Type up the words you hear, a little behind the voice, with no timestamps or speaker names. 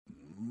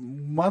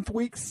month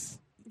weeks?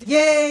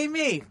 Yay,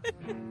 me!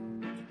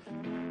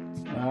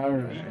 All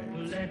right.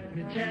 Let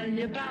me tell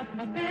you about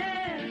my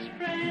best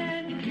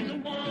friend. He's a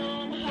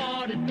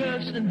warm-hearted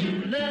person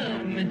who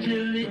loved me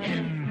till the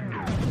end.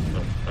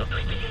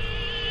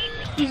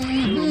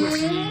 You're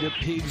listening to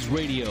Pigs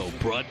Radio,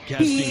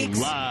 broadcasting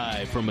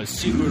live from a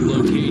secret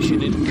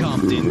location in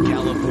Compton,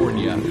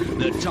 California.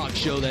 The talk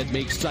show that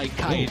makes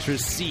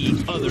psychiatrists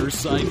see other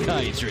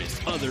psychiatrists,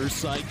 other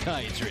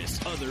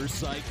psychiatrists, other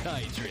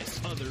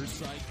psychiatrists, other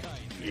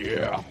psychiatrists.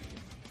 Yeah.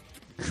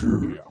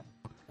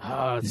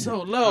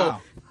 So low.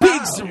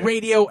 Pigs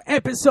Radio,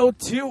 episode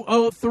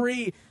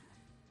 203.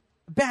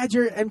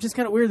 Badger, I'm just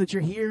kind of weird that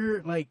you're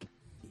here. Like,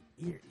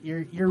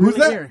 you're Who's really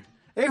that? here.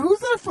 Hey, who's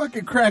that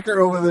fucking cracker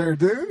over there,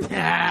 dude?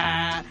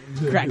 Crack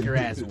your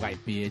ass,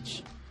 white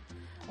bitch.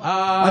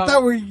 I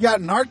thought we got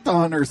narked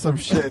on or some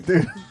shit,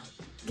 dude.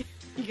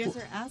 You guys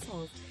are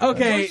assholes.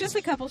 Okay. It's just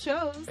a couple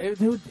shows.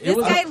 Dude, This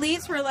guy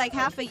leaves for like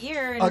half a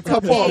year. And A it's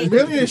couple okay. of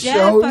million Jeff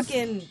shows.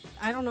 Fucking,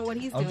 I don't know what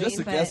he's I'm doing. just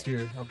a but guest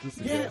here. I'm just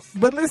a guest.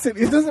 But listen,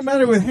 it doesn't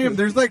matter with him.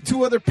 There's like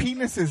 2 other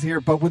penises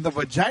here, but when the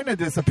vagina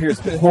disappears,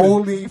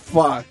 holy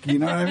fuck. You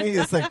know what I mean?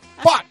 It's like,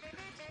 fuck.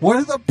 Where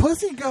did the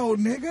pussy go,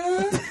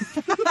 nigga?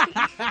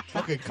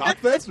 Okay,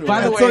 cockfest.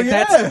 By the way, So,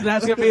 yeah.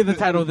 that's going to be the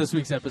title of this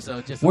week's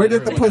episode. Just to Where let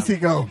did the everyone pussy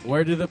go? know.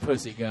 Where did the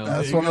pussy go?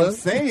 That's what I'm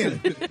saying.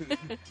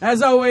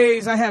 As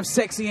always, I have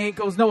sexy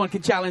ankles. No one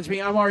can challenge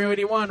me. I'm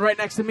Mario81. Right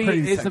next to me Pretty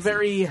is the sexy.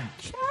 very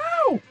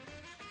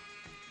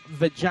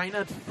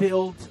vagina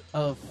filled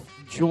of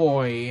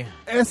joy.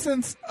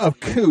 Essence of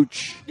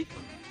cooch.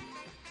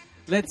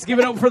 Let's give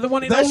it up for the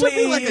one and That only. should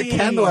be like a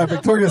candle at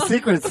Victoria's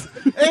Secrets.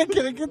 Hey,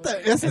 can I get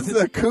the essence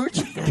of cooch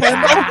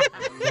candle?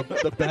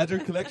 The Badger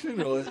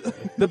collection? Or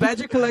The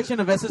Badger collection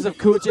of S's of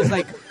Cooch is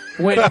like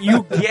when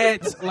you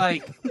get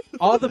like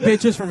all the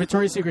bitches from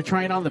Victoria's Secret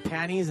trying on the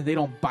panties and they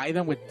don't buy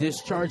them with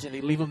discharge and they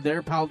leave them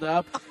there piled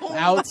up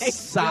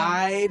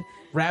outside,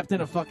 wrapped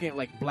in a fucking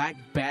like black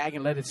bag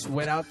and let it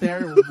sweat out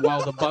there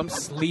while the bums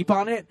sleep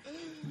on it.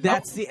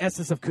 That's the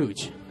essence of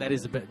Cooch. That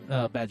is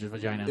a Badger's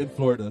vagina. in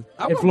Florida.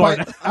 In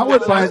Florida. I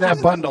would buy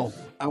that bundle.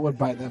 I would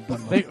buy that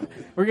bundle.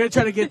 We're going to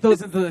try to get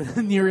those into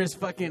the nearest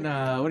fucking,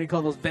 what do you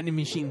call those vending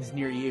machines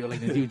near you,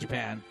 like they do in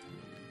Japan.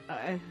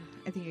 I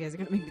think you guys are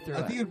gonna make me throw I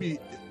up. think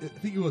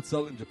it would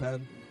sell in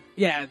Japan.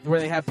 Yeah, where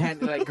they have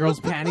like girls'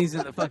 panties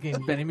in the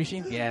fucking vending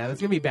machine. Yeah,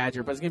 that's gonna be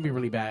Badger, but it's gonna be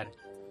really bad.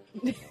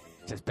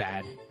 Just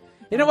bad.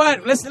 You know what?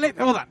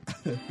 Hold on.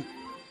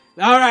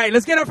 All right,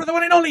 let's get up for the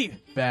one and only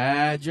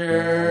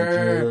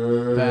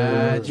Badger,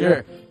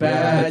 Badger,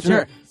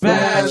 Badger,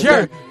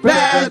 Badger,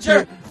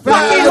 Badger,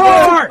 fucking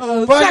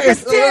whore, suck a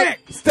stick,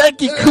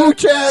 Stanky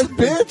cooch ass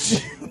bitch.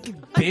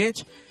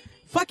 bitch.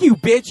 Fuck you,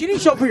 bitch. You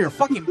didn't show up for your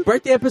fucking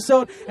birthday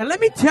episode. And let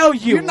me tell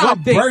you You're not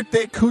one thing.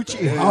 birthday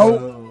coochie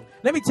hoe.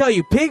 Let me tell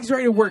you, Pigs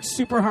ready to work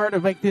super hard to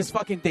make this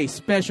fucking day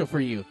special for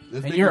you.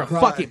 This And nigga you're a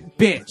cry. fucking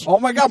bitch. Oh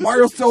my god,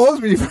 Mario still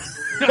owes me.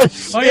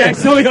 Oh yeah, I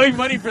still owe you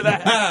money for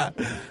that.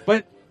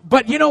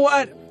 But you know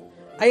what?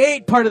 I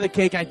ate part of the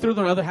cake. I threw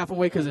the other half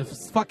away because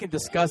it's fucking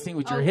disgusting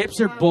with your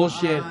hipster come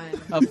bullshit on.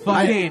 of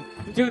fucking...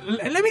 Dude,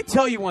 let me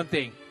tell you one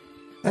thing.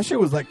 That shit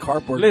was like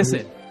cardboard.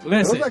 Listen, dude.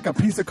 It was like a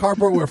piece of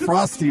cardboard with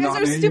frosting You on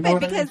guys are it. stupid you know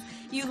what I because mean?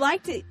 you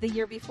liked it the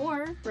year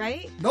before,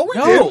 right? No, we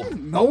No.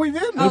 didn't. No, we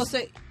didn't. Oh,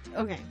 so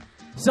okay.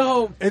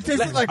 So... It tasted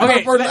let- like okay,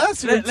 cardboard let-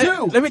 last year, let-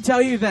 too. Let me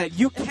tell you that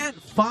you can't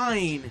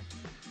find...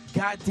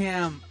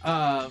 Goddamn,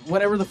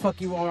 whatever the fuck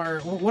you are.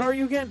 What are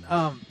you again?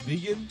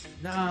 Vegan?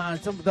 Nah,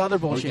 the other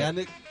bullshit.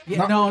 Organic?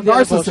 Yeah, No- no, the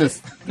other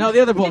narcissist. bullshit. No, the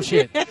other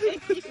bullshit.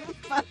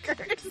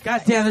 Fuckers.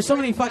 God damn, there's so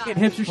many fucking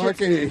hipster shit.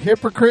 Fucking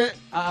hypocrite.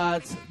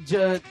 It's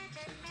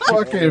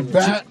Fucking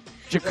bat.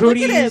 Look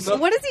Jacuzzi. at him.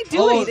 What is he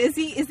doing? Oh. Is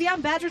he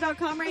on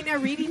Badger.com right now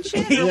reading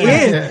shit? He or what?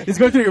 is. He's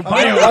going through your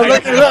bio. I'm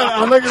looking up.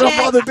 I'm looking up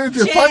all the dudes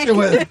you're Check. fucking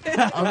with.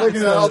 I'm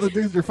looking at all the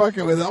dudes you're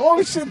fucking with.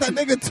 Oh shit, that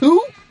nigga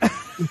too.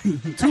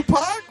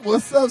 Tupac,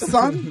 what's up,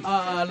 son?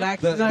 No, you're not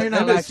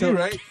MSG, lacto.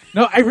 right?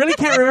 No, I really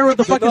can't remember what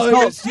the fuck it's No,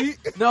 called.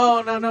 MSG?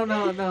 No, not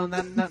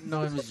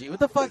MSG. What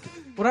the fuck?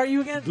 What are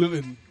you again?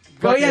 Gluten.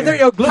 Oh yeah, there you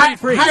go. Gluten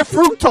free. High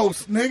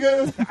fructose,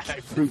 nigga.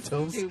 High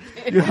fructose.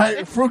 Stupid. You high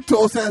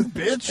fructose ass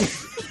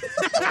bitch.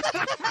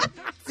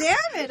 Damn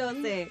it,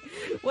 Jose.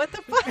 What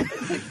the fuck?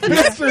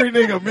 Mystery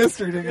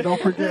nigga.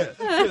 Don't forget.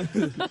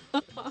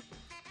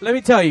 Let me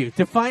tell you,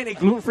 to find a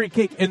gluten-free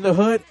cake in the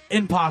hood,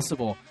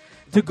 impossible.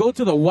 To go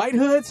to the White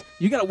Hoods,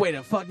 you gotta wait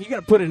you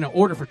gotta put in an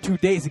order for 2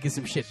 days to get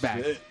some shit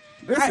back.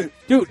 Listen,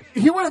 Dude,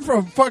 he went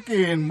from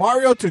fucking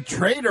Mario to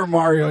Trader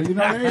Mario. You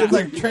know what I mean? It's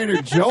like Trader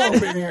Joe up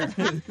in here.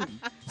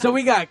 so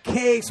we got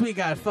cakes, we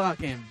got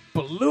fucking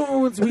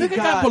balloons, we Nigga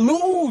got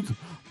balloons.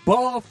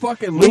 Ball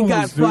fucking we loons,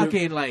 got dude.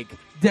 fucking like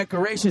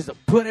decorations to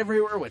put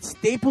everywhere with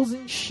staples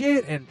and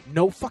shit, and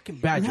no fucking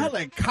You badger. had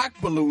like cock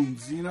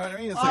balloons. You know what I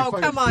mean? It's Oh, like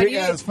fucking come on. big You,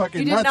 ass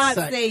fucking you did not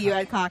nutsack. say you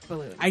had cock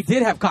balloons. I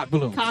did have cock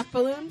balloons. Cock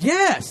balloons?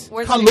 Yes.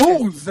 Where's the picture?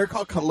 Colognes. They're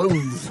called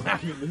colognes.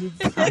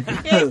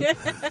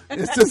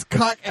 It's just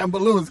cock and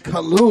balloons.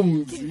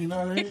 Colognes. You know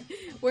what I mean?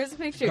 Where's the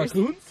pictures?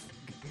 Cocoons?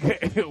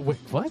 Wait,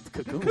 what?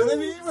 Cocoon? Because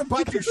then he even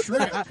bought you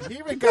shrimp. He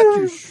even got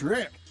you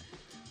shrimp.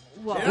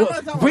 Whoa. Yeah. I'm not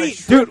talking about Wait,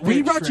 shrimp, dude, we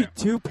big brought shrimp.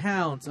 you 2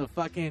 pounds of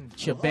fucking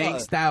shebang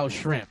What? style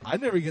shrimp. I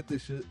never get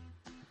this shit.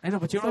 I know,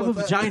 but you So don't have a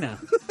what's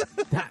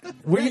that? vagina.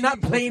 Were you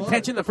not paying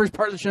attention the first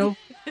part of the show?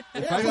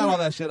 If I got all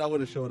that shit, I would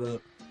have showed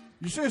up.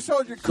 You should have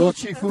showed your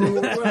coochie food. We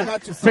would've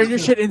got you Turn your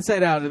something. shit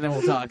inside out and then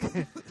we'll talk.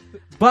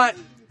 But,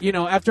 you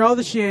know, after all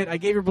the shit, I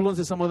gave your balloons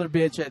to some other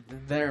bitch at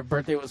their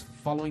birthday was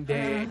following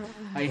day.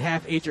 I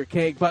half ate your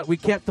cake, but we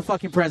kept the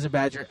fucking present,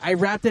 Badger. I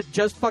wrapped it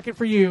just fucking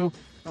for you.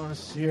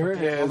 Here it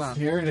Okay, hold is. on.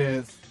 Here it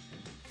is.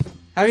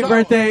 Happy So-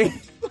 birthday.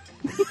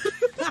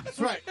 That's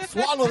right.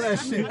 Swallow that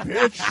shit,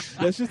 bitch.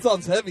 That shit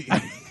sounds heavy.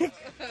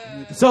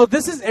 So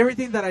this is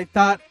everything that I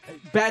thought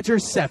Badger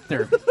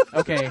Scepter.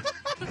 Okay.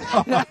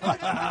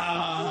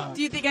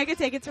 Do you think I could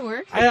take it to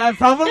work? I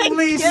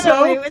probably Get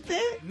so. away with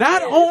it?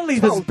 Not only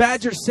does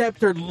Badger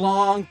Scepter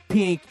long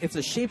pink, it's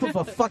the shape of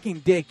a fucking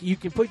dick. You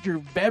can put your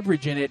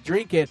beverage in it,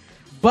 drink it,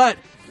 but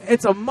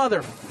it's a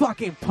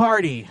motherfucking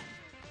party.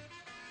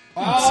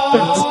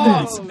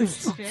 Oh,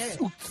 Shit.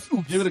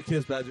 Give it a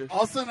kiss, Badger.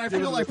 all of a sudden, I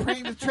feel like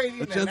trading A an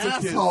gentle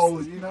kiss.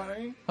 asshole. You know what I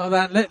mean? Hold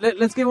on,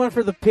 let's get one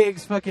for the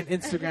pigs fucking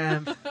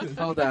Instagram.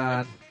 Hold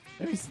on.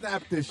 Let me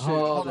snap this shit.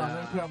 Hold Hold on. on.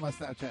 Let me put it on my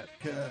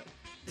Snapchat.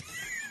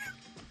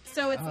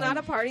 So it's not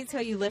a party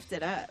till you lift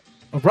it up.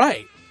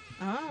 Right.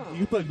 Oh. You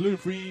can put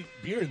gluten-free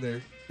beer in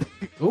there.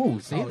 Ooh,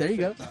 see, there you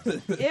go.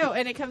 Ew,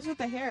 and it comes with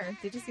the hair.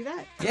 Did you see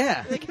that?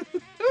 Yeah. Like,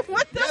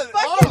 what the fuck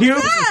oh, is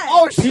Pubes. that?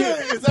 Oh shit!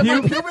 Is that my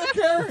Pube- pubic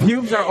hair?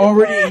 Pubes are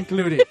already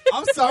included.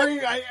 I'm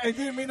sorry. I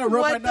didn't mean to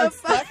rub What my the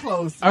nuts that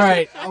close. All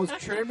right. I was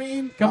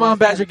trimming. Come on,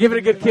 Badger. Give it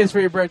a good kiss for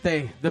your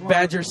birthday. The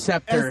Badger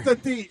Scepter. S the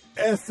D.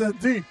 S the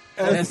D.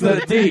 S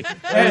the D.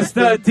 S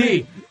the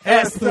D.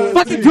 S the D.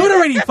 fucking do it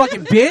already, you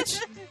fucking bitch.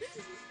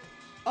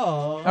 Oh.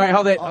 All right,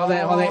 hold it.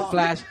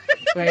 Flash.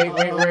 Wait,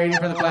 we're waiting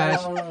for the flash.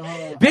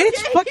 Bitch,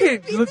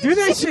 fucking do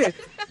that shit.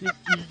 You're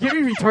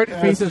giving me retarded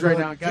faces right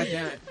now. God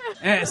damn it.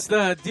 S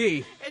the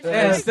D.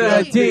 S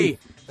the D.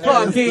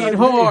 Fucking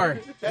whore.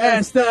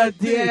 S the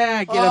D.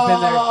 Yeah, get up in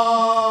there.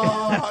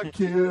 Oh, Fucking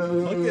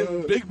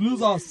cute. Big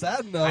Blue's all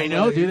sad now. I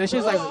know, like, dude. That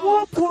shit's like,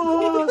 whoop,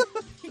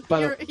 whoop.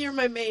 By the- You're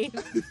my main.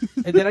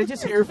 And did I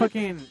just hear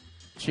fucking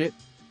shit?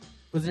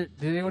 Was there?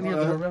 Did anyone hear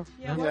the doorbell?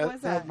 Yeah, No? what Yeah,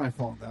 was that that? was my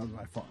phone. That was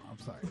my phone. I'm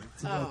sorry.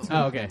 It's a Oh. little too-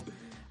 Oh,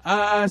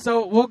 okay.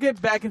 So we'll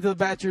get back into the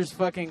Badger's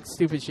fucking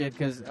stupid shit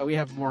because we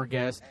have more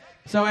guests.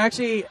 So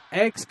actually,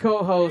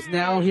 ex-co-host,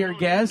 now here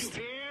guest,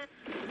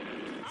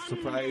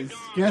 Surprise.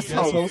 Guest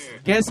host.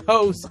 guest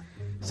host.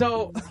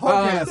 So,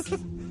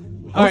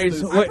 Hoguest. all right,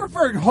 so I what?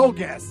 prefer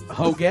Hoguest.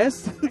 Ho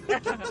guest?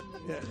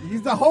 Yeah,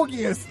 he's the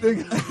hogiest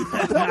thing.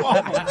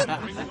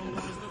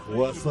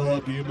 What's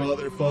up, you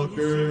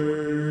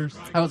motherfuckers?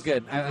 That was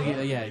good.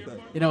 Yeah.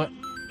 You know what?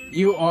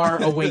 You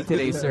are awake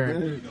today,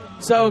 sir.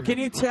 So, can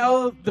you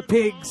tell the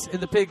pigs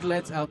and the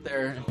piglets out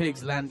there in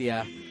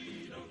Pigslandia,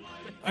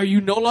 are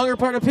you no longer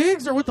part of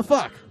pigs or what the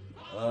fuck?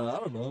 I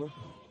don't know.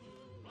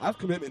 I have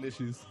commitment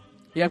issues.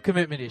 You have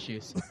commitment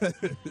issues.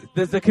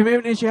 Does the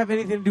commitment issue have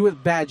anything to do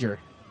with Badger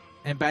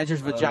and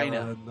Badger's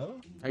vagina? No.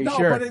 Are you No,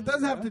 sure? but it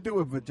does have to do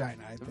with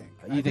vagina. I think.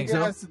 You think it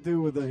so? has to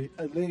do with a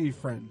lady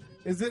friend.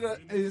 Is it a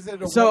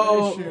woman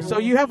So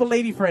issue? you have a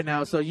lady friend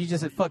now, so you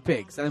just said fuck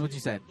pigs. That's what you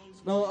said.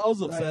 No, I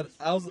was upset.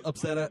 I was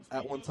upset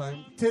at one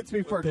time. tits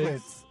before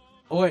Pigs. clits.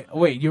 Oh,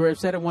 wait, you were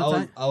upset at one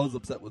time? I was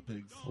upset with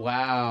pigs.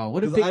 Wow.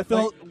 What did Because pig I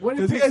felt what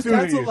did because you pigs guys do to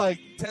canceled you? like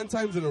 10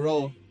 times in a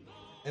row,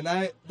 and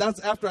that's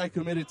after I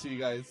committed to you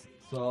guys.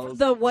 So I was,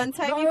 The one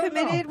time you No.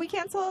 committed, we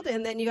canceled,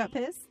 and then you got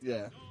pissed?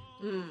 yeah,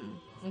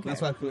 Okay. that's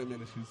why I have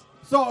commitment issues.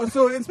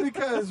 So it's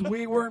because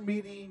we weren't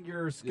meeting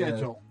your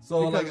schedule. Yeah.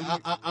 So Because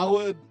like I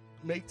would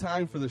make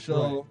time for the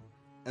show,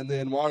 and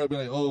then Mario would be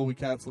like, "Oh, we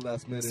canceled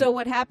last minute." So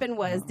what happened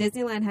was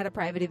Disneyland had a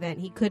private event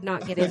he could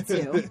not get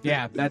into.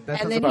 Yeah, that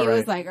sounds And then about he right.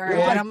 was like, all right,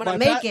 Yeah, but I'm going to my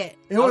make pa- it.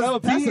 it I was don't have a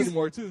pass D's,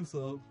 anymore too.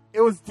 So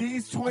it was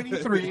D's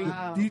 23,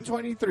 Wow.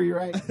 D23,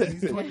 right?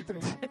 D's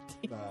 23.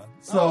 nah.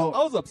 So-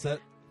 I was upset.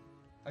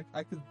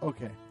 I could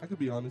Okay.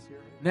 be honest here.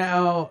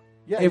 Now,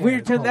 Yeah. if we yeah,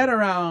 turn no. that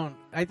around,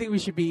 I think we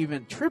should be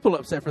even triple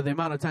upset for the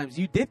amount of times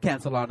you did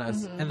cancel on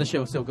us, and the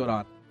show still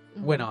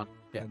went on.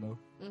 Yeah. I know.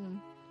 Mhm.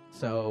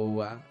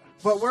 So,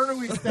 But where do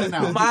we stand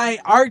now? my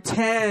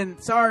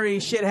R10, sorry,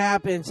 shit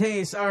happens.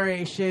 Hey,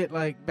 sorry, shit,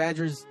 like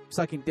Badger's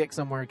sucking dick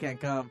somewhere, can't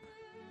come.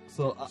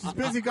 So She's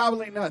busy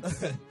gobbling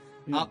nuts.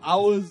 I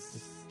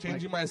was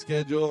changing my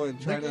schedule and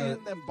trying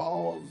Licking them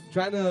balls.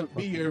 to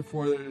be here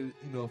for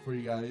for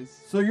you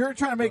guys. So you're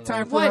trying to make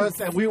time for What? us,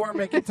 and we weren't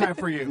making time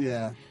for you.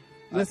 Yeah.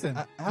 Listen,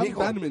 I have Nico.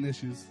 abandonment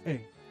issues.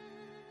 Hey,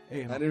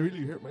 And it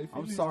really hurt my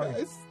feelings. I'm sorry.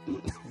 Guys.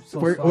 I'm so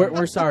We're, sorry.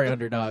 we're sorry,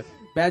 underdog.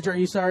 Badger, are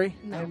you sorry?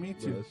 And No, me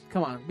too.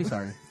 Come on, be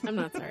sorry. I'm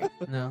not sorry.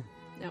 No?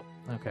 No.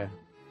 Okay.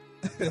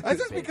 That's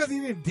just because he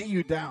didn't D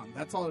you down.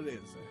 That's all it is.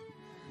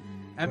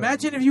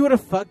 Imagine if you would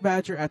have fucked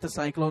Badger at the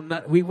Cyclone,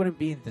 we wouldn't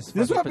be in this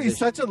This fucking would be position.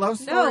 such a love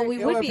story. No,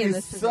 we It would be in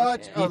this such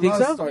position. a You think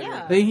love so? story.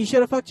 Yeah. Then he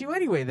should have fucked you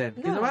anyway then.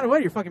 'Cause no No. matter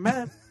what, you're fucking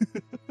mad.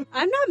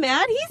 I'm not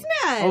mad. He's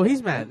mad. Oh,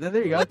 he's mad.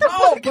 There you go. No,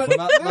 but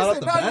Not at listen,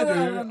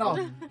 the no.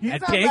 Badger. He's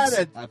At not pigs?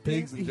 mad At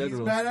pigs in he's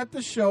general. mad at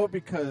the show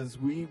because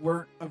we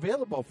weren't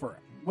available for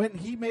him. When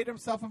he made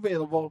himself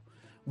available,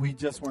 we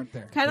just weren't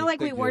there. Kind of like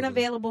we Thank weren't you.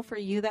 available for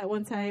you that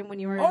one time when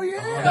you were. Oh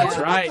yeah, that's I was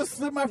about right. to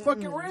slit my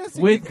fucking wrist.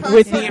 You With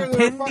cocksucker, the you're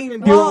impending fucking-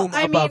 doom Well,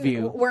 I above mean,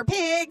 you. we're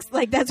pigs.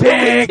 Like that's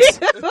Pigs!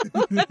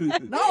 what we do.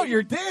 No,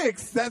 you're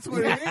dicks. That's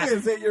what it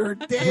is. That you're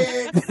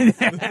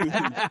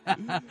dicks.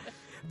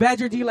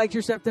 Badger, do you like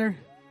your scepter?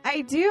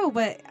 I do,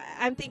 but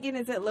I'm thinking,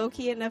 is it low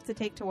key enough to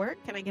take to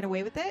work? Can I get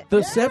away with it?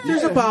 The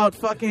scepter's about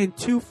fucking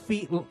 2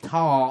 feet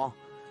tall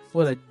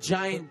with a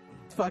giant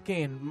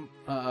fucking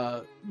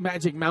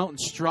Magic Mountain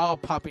straw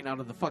popping out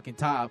of the fucking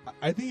top.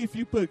 I think if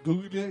you put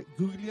googly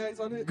eyes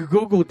on it,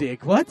 Google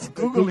dick. What?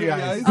 Googly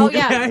eyes. Oh Googly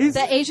yeah, eyes?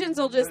 the Asians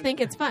will just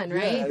think it's fun,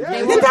 right? Yeah, They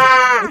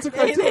yeah. won't- It's a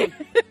cartoon.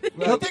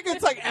 They'll think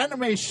it's like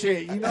anime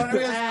shit. You know what I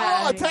mean? It's,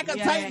 Yeah, oh, Attack on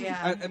yeah, Titan.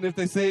 yeah. and if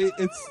they say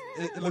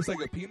it looks like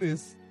a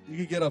penis, you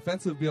could get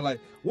offensive, be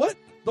like, "What?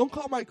 Don't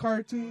call my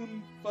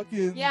cartoon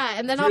fucking." Yeah,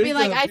 and then I'll be drink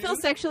like, a I feel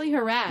penis?" sexually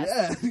harassed.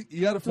 Yeah,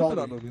 you gotta flip it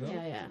on them, you know.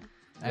 Yeah, yeah.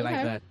 I like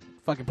Okay. that.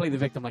 Fucking play the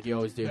victim like you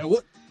always do. Yeah,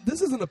 what?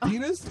 This isn't a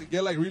penis. You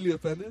get like really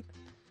offended.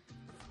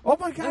 Oh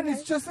my god,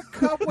 it's just a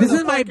cup. With This a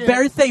is my fucking-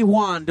 birthday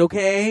wand,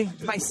 okay?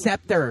 It's my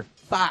scepter.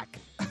 Fuck.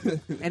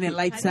 And it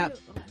lights How up. do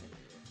you-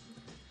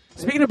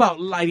 Speaking about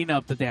lighting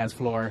up the dance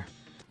floor,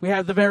 we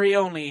have the very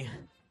only,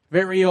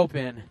 very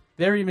open,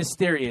 very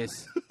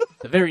mysterious,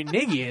 the very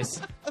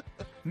niggiest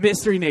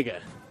Mystery Nigga.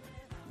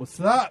 What's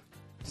up?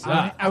 What's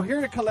up? I'm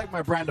here to collect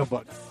my Brando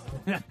books.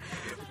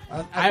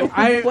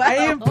 I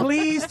am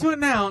pleased to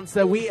announce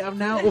that we have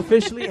now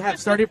officially have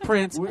started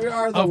prints We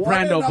are the of one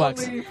Brando and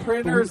bucks. only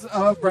printers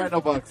of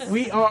Brando books.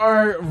 We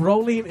are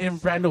rolling in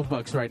Brando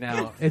bucks right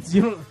now. It's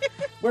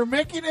We're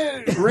making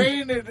it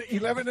rain in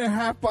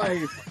 11.5 by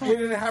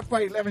 8.5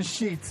 by 11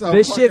 sheets. Of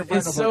this fucking shit Brando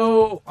is books.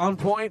 so on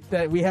point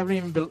that we haven't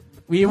even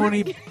we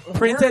only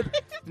printed,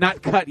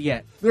 not cut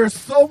yet. There's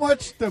so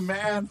much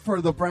demand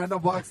for the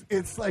Brando box.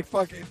 It's like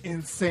fucking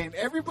insane.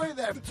 Everybody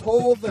that I've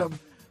told them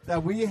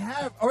that we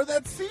have or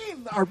that's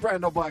seen our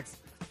Brando box,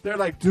 they're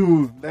like,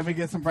 dude, let me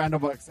get some Brando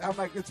bucks. I'm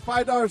like, it's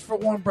 $5 for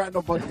one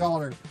Brando buck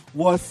dollar.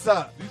 What's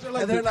up? These are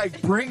like and they're the-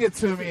 like, bring it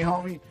to me,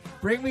 homie.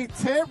 Bring me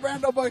 10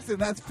 Brando bucks, and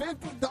that's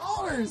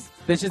 $50.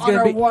 This is on gonna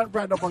our be- one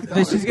Brando buck dollar.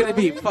 This is You gonna know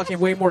be what I mean? fucking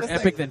way more It's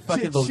epic like than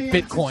fucking ching, those ching,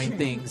 Bitcoin ching.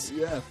 things.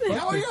 Yeah.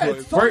 Oh yeah,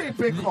 it's We're-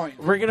 totally Bitcoin.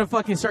 We're gonna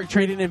fucking start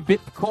trading in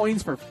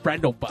Bitcoins for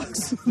Brando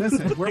bucks.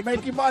 Listen, we're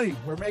making money.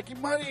 We're making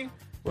money.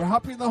 We're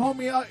helping the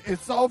homie out.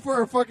 It's all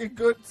for a fucking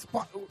good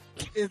spot.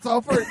 It's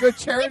all for a good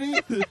charity.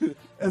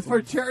 It's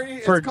for charity.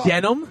 For it's called-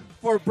 denim.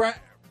 For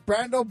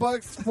Brando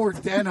Bucks for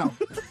denim.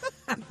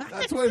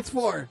 That's what it's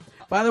for.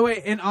 By the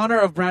way, in honor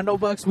of Brando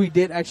bucks, we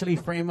did actually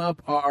frame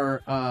up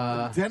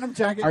our Denim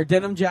jacket. our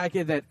denim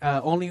jacket that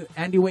only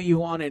Andy Way You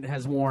Want It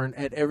has worn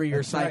at every year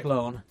That's right.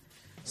 Cyclone.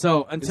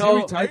 So until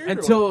retired or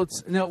until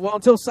it's, no, well,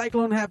 until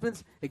Cyclone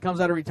happens, it comes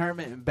out of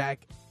retirement and back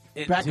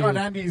back into, on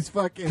Andy's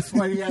fucking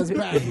sweaty ass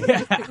back.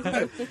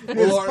 Yeah.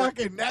 His Or-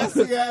 fucking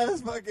nasty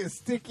ass, fucking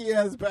sticky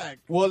ass back.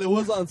 Well, it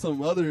was on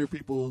some other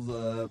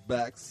people's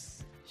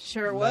backs.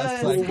 Sure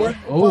That's was. like- What,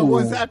 Oh. but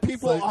was that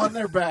people It's like- on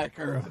their back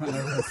or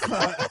whatever?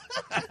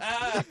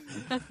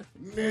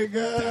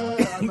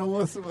 Nigga, I know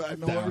what we're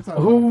talking about.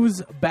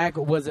 Whose back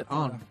was it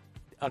on?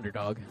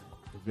 Underdog.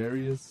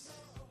 Various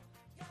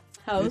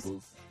Hose.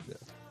 people's. Yeah.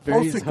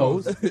 Various Hosicle.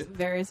 hoes.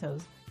 Various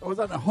hose. It was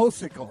on a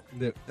hosicle.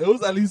 It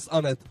was at least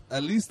on at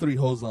least 3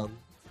 hoes on.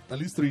 At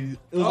least 3.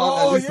 It was on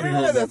at Oh least 3 yeah,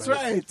 hoes that's on.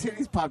 right.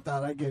 Titties popped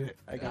out. I get it.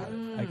 I got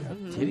it. I got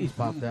it. Titties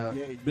popped out.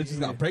 Yeah, Bitches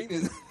got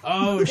pregnant.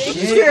 Oh Sure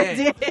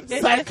shit!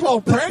 did.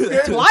 Cyclone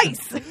pregnant.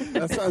 Twice.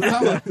 That's what I'm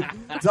talking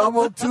about.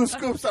 Double 2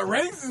 scoops of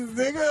raisins,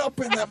 nigga, up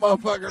in that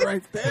motherfucker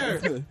right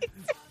there.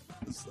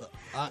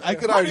 I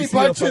could Honey already see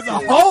a bunches of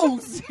fucking,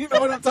 hoes. You know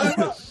what I'm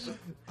talking about?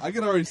 I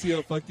could already see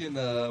a fucking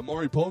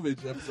Maury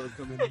Povich episode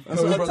coming.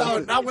 That's what I'm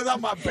talking about. Not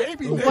without my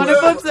baby, nigga. One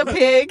of them's a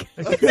pig.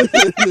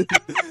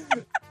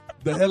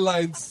 The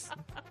headlines.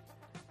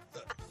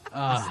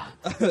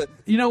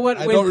 You know what?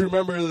 I don't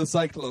remember the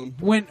cyclone.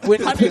 when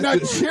Honey Nut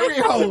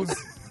Cheerios.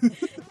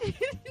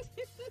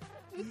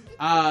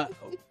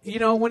 you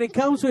know, when it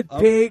comes with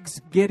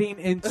pigs getting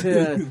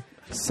into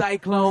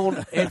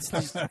Cyclone, it's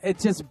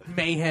just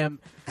mayhem.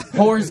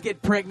 Whores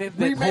get pregnant.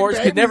 That We make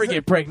whores could never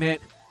babies. get pregnent.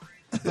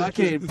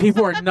 Fucking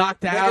people are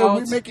knocked Nigga, out.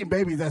 we're making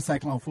babies at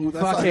Cyclone Food.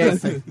 That's all I Fucking, gotta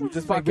say. We just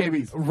make fucking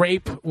babies.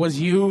 rape was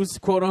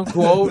used, quote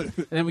unquote,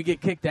 and then we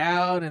get kicked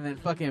out, and then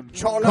fucking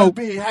Cholas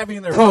be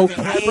having their cocaine.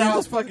 fucking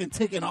eyebrows fucking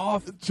taken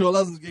off.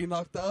 Cholas is getting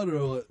knocked out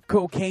or what?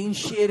 cocaine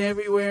shit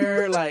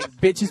everywhere, like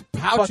bitches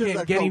Pouches fucking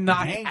of getting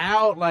cocaine. knocked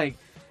out. Like,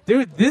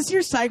 dude, this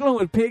year's Cyclone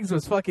with pigs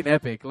was fucking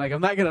epic. Like,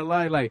 I'm not gonna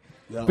lie. Like,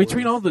 Yeah,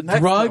 between all the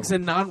next drugs level.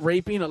 and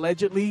non-raping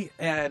allegedly,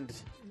 and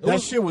That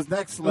was- shit was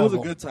next It level.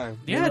 was a good time.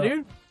 yeah,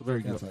 dude. A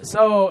very good time.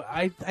 So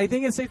I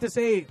think it's safe to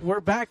say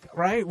we're back,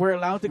 right? We're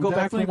allowed to go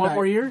back for Definitely one back.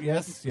 more year.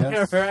 Yes, All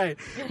yes. right,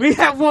 we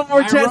have one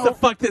more I chance to wrote-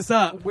 fuck this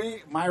up.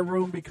 My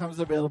room becomes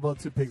available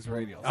to Pigs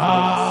Radio.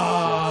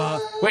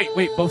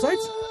 Wait, both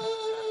sides?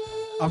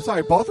 I'm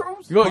sorry, both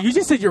rooms? You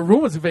just said your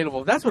room was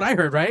available. That's what I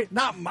heard, right?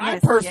 Not my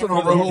Yes, personal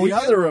yes. room, the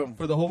other room.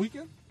 For the whole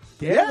weekend?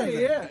 Yeah.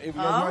 If you guys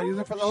want to use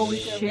it for the whole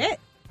weekend. Shit.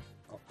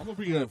 I'm gonna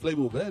bring an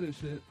inflatable bed and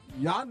shit.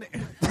 Y'all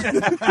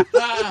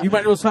You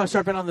might as well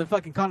start on the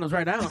fucking condoms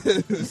right now.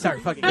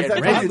 Start fucking getting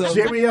I'm ready. gonna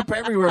jimmy up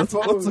everywhere.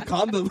 What's a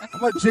condom? I'm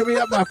gonna jimmy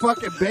up my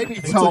fucking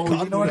baby toe.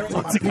 You know what I mean?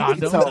 What's a My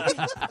baby condom?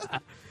 toe.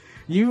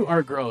 You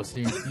are gross,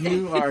 dude.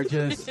 You are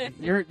just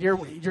you're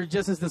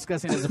just as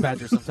disgusting as a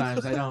badger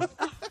sometimes. I don't.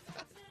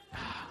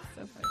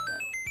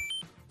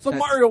 So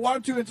Mario, why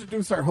don't you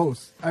introduce our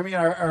host? I mean,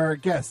 our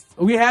guest.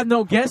 We have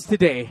no guest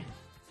today.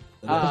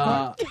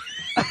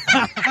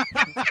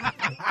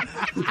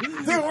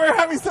 Dude, we're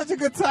having such a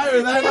good time.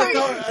 And I don't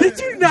know. Did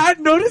you not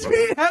notice we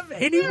didn't have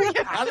anyone?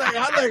 I'm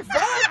like,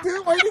 fuck,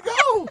 dude, where'd you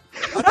go?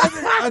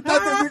 I thought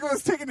the nigga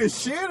was taking a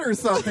shit or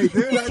something,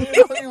 dude. I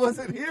didn't know he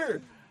wasn't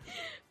here.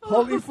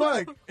 Holy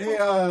fuck. Hey,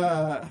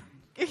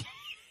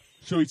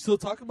 Should we still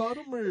talk about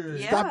him or?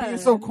 Yeah. stop being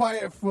so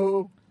quiet,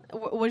 fool.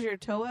 Was your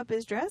toe up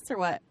his dress or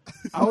what?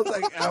 I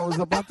was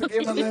about to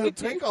give him a little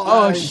tinkle.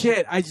 Oh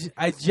shit! I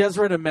just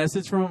read a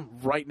message from him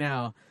right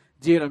now,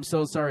 dude. I'm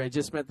so sorry. I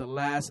just spent the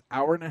last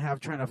hour and a half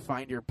trying to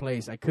find your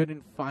place. I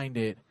couldn't find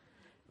it.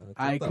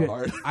 I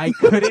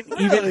couldn't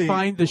even Really?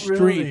 find the street.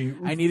 Really?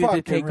 I needed to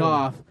Fucking take really?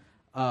 off.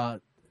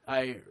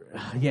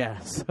 Yeah.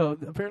 So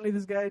apparently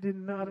this guy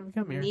didn't know how to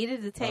come here.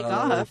 Needed to take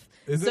off.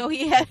 is it- So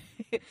he had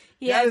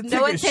had to no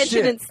take a intention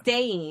shit. in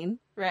staying,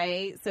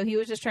 right? So he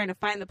was just trying to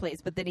find the place,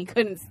 but then he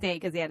couldn't stay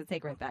because he had to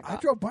take right back I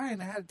off. drove by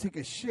and I had to take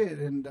a shit,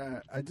 and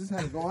I just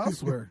had to go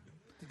elsewhere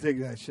to take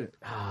that shit.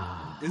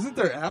 Isn't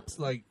there apps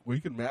like where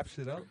you can map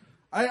shit out?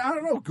 I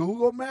don't know,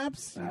 Google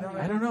Maps? You know,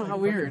 I don't know how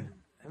weird.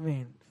 I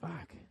mean,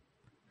 fuck.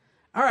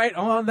 All right,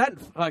 on that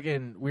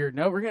fucking weird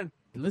note, we're gonna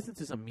listen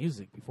to some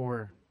music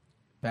before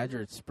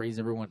Badger sprays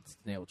everyone's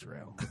snail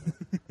trail.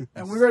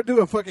 And we're going to do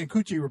a fucking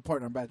coochie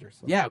report on Badger.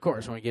 So. Yeah, of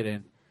course, when we get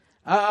in.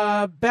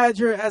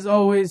 Badger, as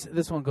always,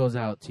 this one goes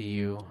out to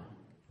you.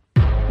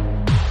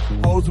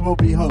 Hoes will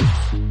be hoes.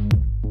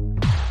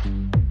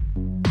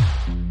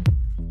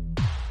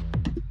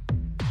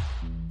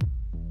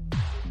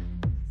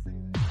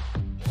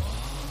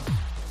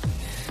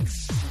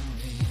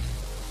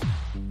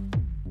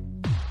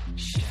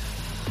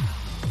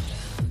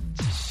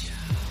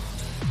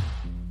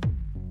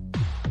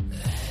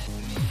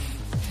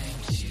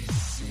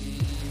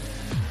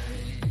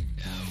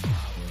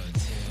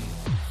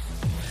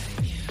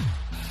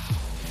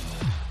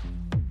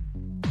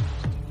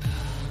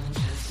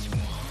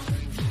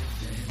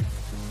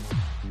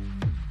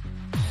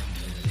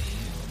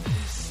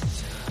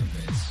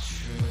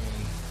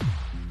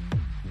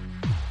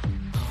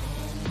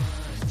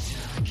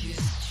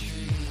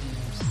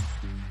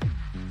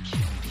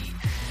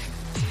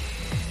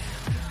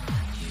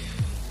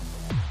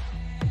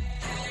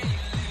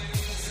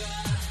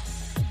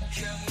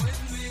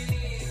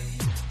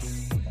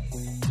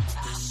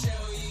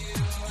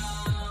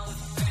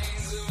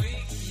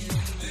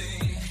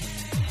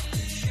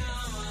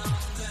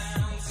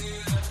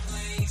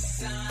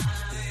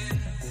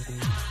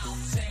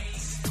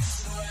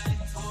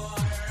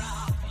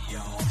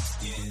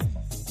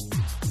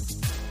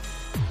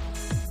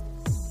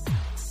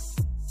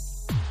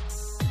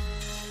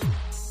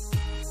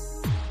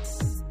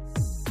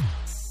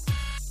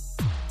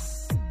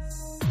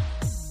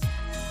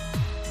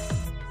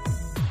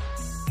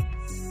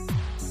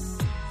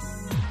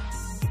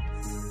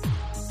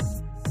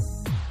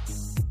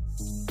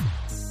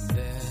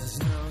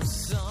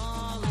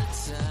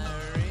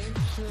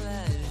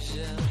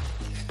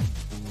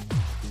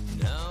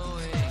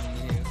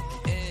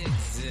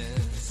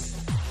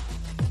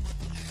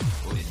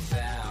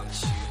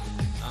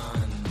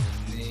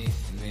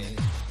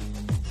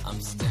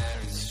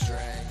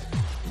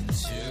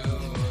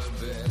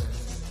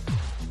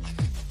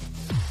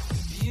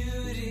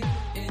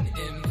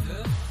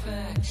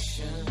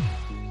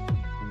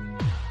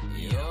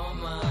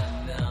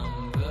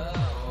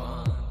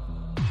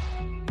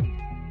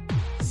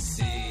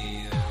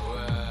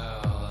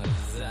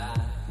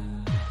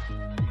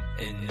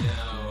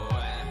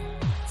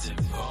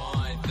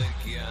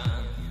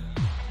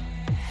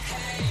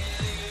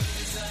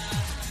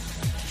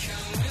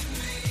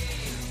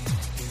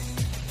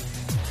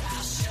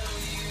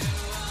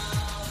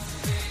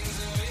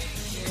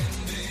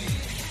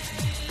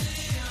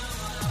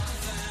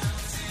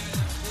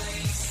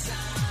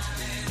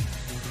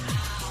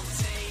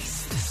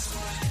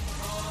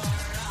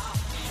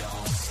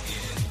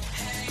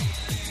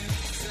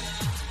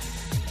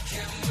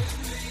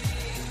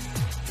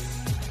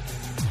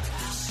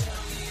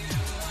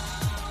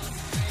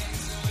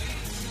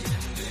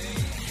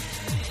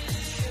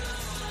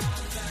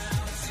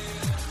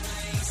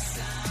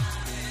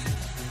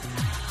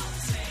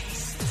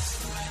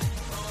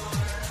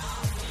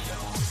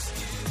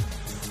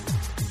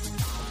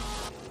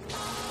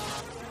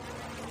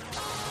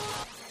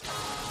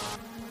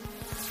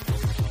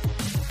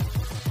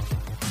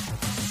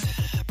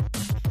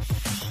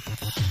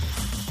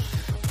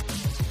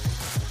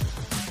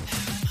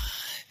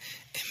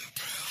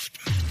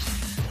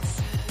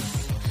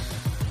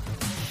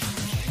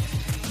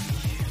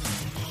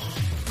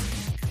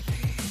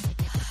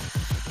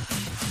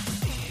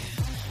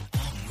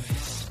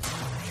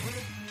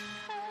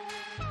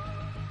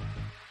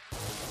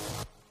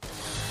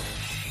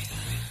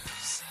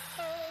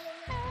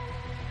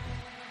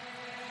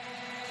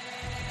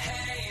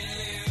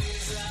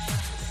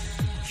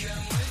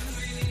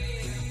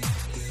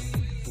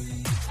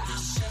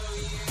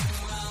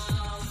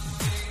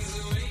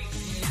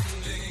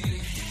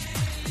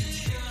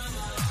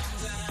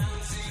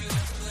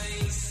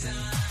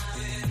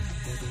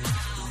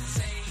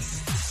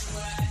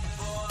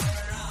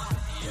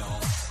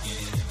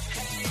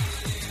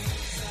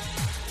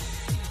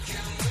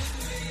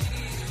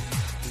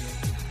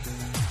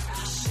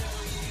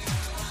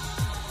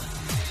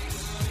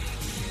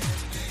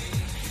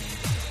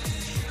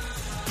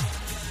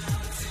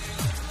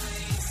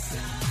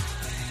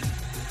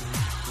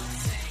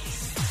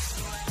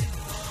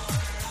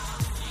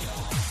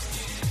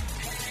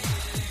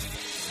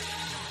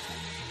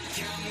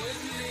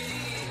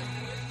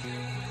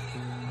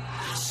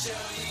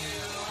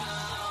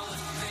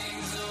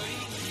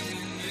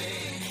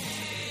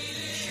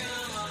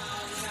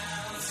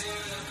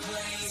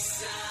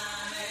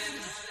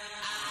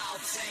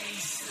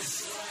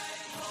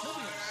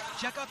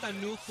 check out the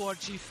new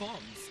 4G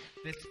phones.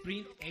 The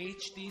Sprint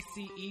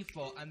HTC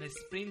Evo and the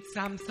Sprint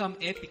Samsung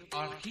Epic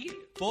are here.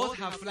 Both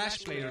have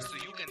flash players so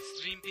you can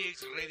stream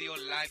PX Radio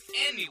live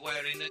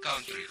anywhere in the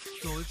country.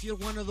 So if you're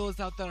one of those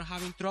out there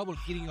having trouble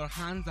getting your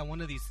hands on one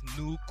of these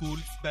new cool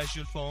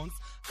special phones,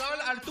 call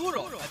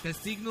Arturo at the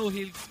Signal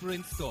Hill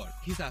Sprint store.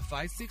 He's at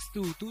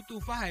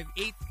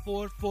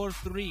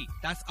 562-225-8443.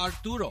 That's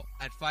Arturo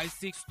at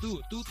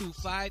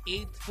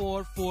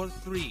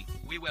 562-225-8443.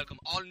 We welcome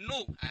all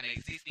new and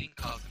existing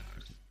customers.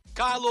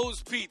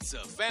 Carlo's Pizza,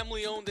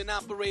 family owned and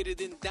operated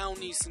in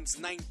Downey since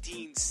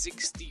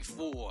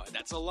 1964.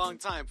 That's a long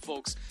time,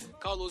 folks.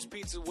 Carlo's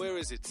Pizza, where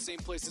is it? Same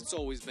place it's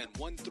always been.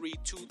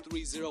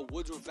 13230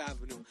 Woodruff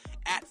Avenue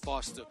at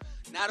Foster.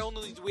 Not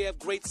only do we have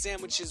great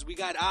sandwiches, we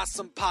got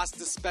awesome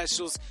pasta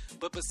specials.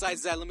 But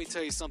besides that, let me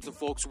tell you something,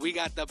 folks. We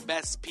got the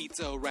best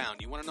pizza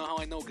around. You want to know how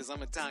I know? Because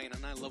I'm Italian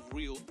and I love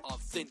real,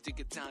 authentic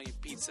Italian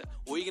pizza.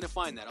 Where are you going to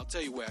find that? I'll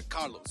tell you where. At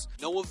Carlo's.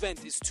 No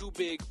event is too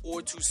big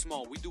or too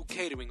small. We do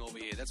catering over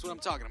here. That's what I'm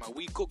talking about.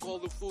 We cook all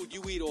the food,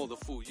 you eat all the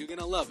food. You're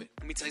gonna love it.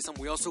 Let me tell you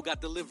something, we also got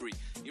delivery.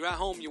 You're at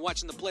home, you're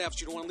watching the playoffs,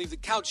 you don't want to leave the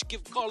couch,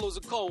 give Carlos a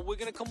call. We're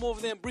gonna come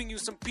over there and bring you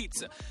some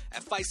pizza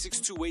at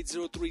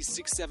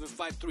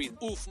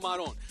 562-803-6753. Oof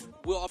Maron.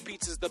 Our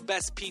pizza's the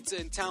best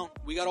pizza in town.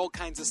 We got all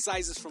kinds of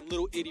sizes from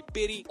little itty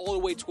bitty all the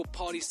way to a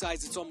party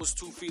size. It's almost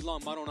 2 feet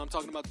long. Maron, I'm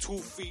talking about 2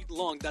 feet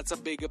long. That's a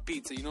bigger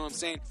pizza. You know what I'm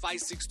saying?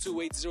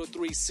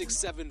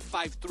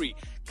 562-803-6753.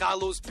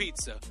 Carlos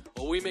Pizza.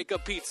 Or we make a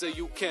pizza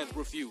you can't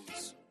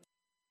refuse.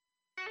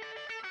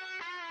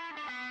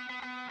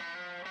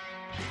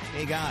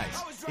 Hey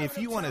guys, if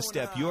you want to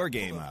step your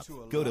game up,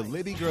 go to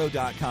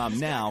LibbyGrow.com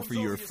now for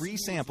your free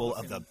sample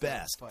of the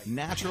best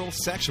natural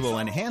sexual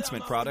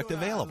enhancement product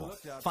available.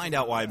 Find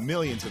out why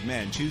millions of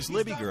men choose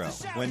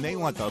LibbyGrow when they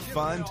want the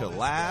fun to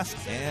last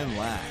and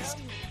last.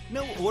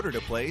 No order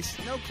to place,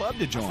 no club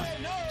to join,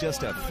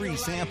 just a free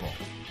sample.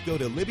 Go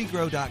to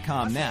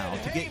LibbyGrow.com now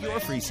to get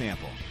your free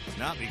sample.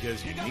 Not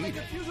because you need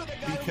it,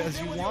 because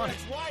you want it.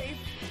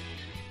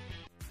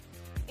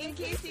 In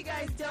case you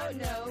guys don't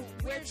know,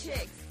 we're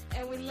chicks.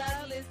 And we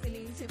love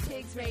listening to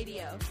Pigs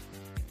Radio.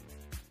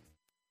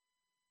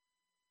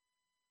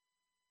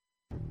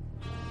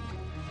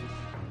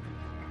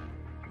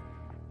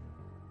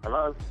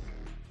 Hello?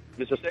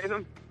 Mr.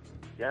 Statham?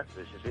 Yes,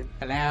 this is him.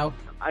 Hello?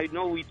 I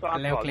know we talked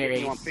Hello, about getting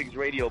Clarice. you on Pigs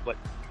Radio, but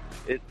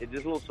there's a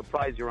little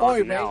surprise you're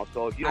on now.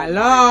 So if you don't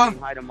Hello? mind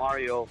saying hi to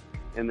Mario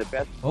and the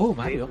best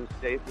Mario.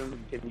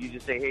 Statham, can you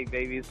just say, hey,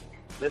 babies,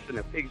 listen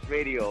to Pigs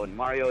Radio and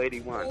Mario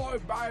 81.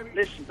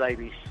 Listen,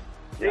 babies.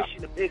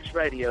 Listen to Pigs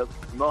Radio,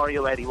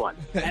 Mario 81.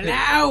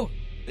 Hello?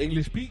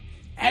 English Pete.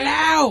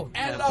 Hello?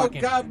 Hello,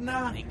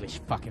 governor. English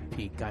fucking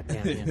Pete,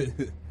 goddamn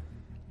it.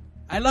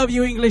 I love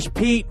you, English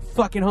Pete,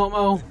 fucking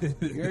homo.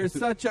 You're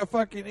such a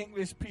fucking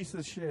English piece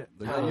of shit.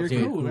 Oh, You're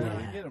dude. cool,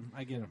 man. Yeah.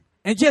 I get him.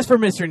 And just for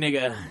Mr.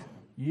 Nigga.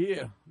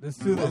 Yeah. Let's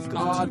do this.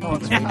 Oh, no,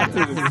 to let's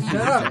do this.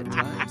 Shut up.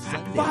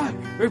 Fuck.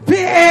 We're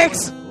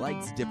pigs!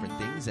 Likes different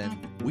things, and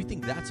we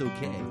think that's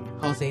okay.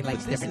 Jose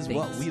likes But this different is things.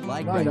 what we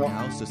like No, I right don't.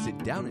 now, so sit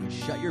down and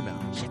shut your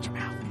mouth. Shut your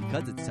mouth.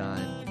 Because it's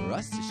time for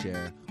us to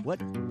share what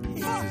pigs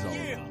is all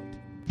about.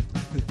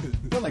 I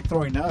feel like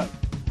throwing up.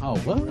 Oh,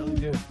 what? Really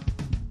do.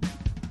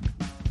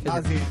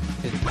 Ozzy.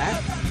 Is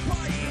that?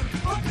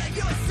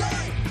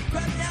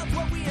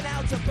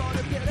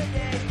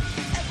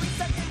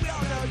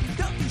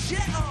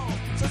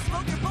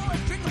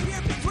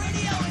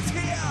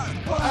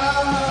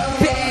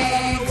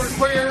 We're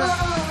queer.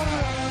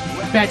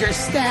 Badger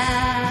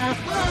staff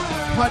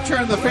Punch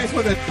her in the face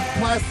with a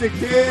plastic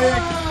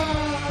dick.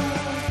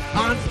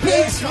 on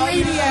Pigs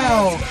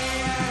Radio.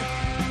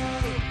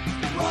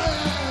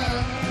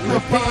 We're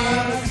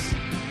pigs.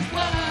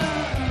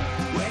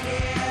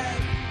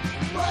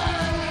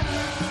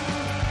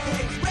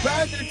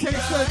 Badger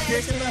takes a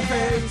dick in the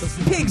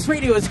face. Pigs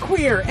Radio is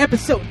queer,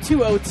 episode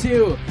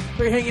 202.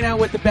 We're hanging out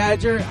with the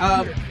Badger.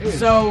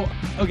 So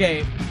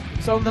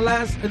in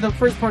the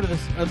first part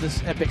of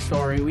this epic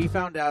story, we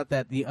found out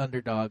that the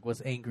underdog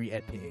was angry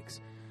at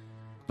pigs,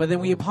 but then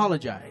we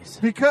apologized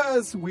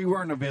Because we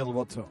weren't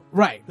available to him.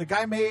 Right. The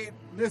guy made,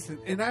 listen,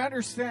 and I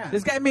understand.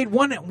 This guy made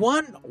one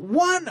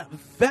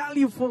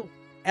valuable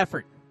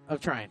effort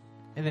of trying,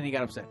 and then he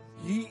got upset.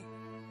 He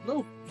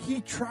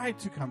tried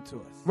to come to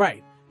us.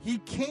 Right. He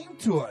came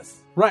to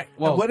us. Right.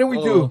 Well, what did we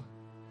do?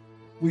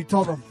 We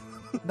told him,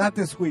 not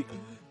this week.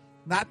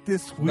 Not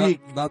this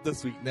week. Not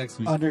this week, next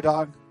week.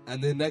 Underdog.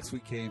 And then next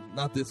week came.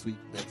 Not this week,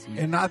 next week.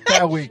 And not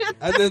that week.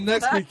 And then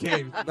next week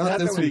came. Not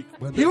this week.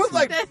 but He next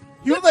was week.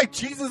 He was like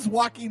Jesus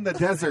walking the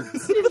desert.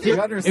 You It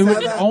understand was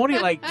that? only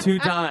like 2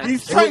 times.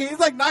 He's trying. He's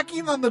like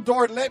knocking on the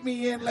door. Let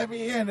me in,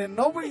 and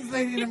nobody's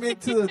letting him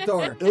into the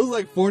door. It was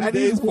like 40 And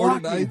days, he's 40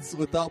 walking. nights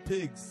without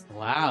pigs.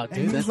 Wow, And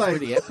dude, he's that's like-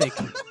 pretty epic.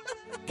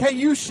 Can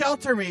you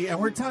shelter me? And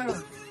we're telling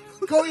him,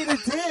 go eat a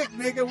dick,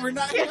 nigga. We're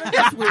not here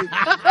this week.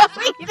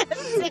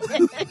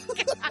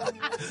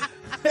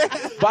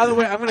 By the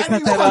way, I'm going to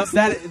cut that up.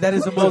 That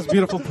is the most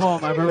beautiful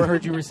poem I've ever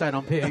heard you recite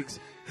on pigs.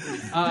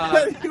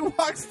 He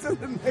walks to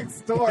the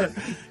next door,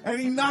 and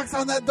he knocks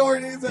on that door,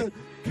 and he says,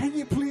 "Can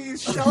you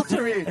please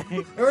shelter me?"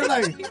 And we're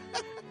like,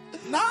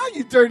 "Nah,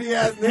 you dirty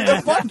ass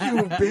nigga. Fuck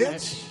you,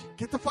 bitch.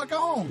 Get the fuck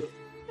on."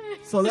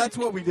 So that's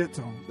what we did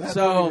to him. That's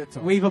what we So did to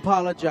him. we've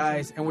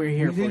apologized, and we're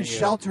here We for you. didn't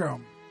shelter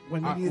him.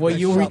 When we needed Will that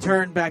you shelter.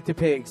 return back to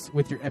Pigs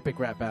with your epic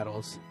rap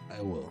battles?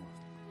 I will.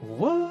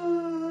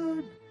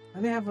 What?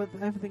 I have a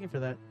thinking for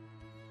that.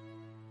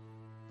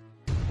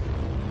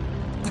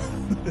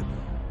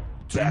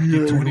 Back in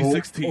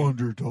 2016.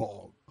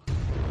 Underdog.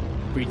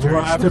 Returns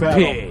Rap to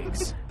battle.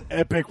 Pigs.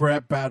 Epic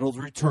rap battles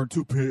return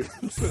to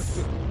Pigs.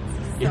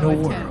 In a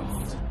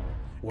world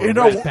where In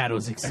a rap wo-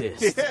 battles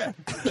exist, Yeah.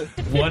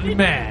 one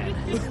man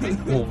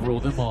will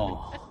rule them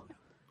all.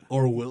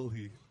 Or will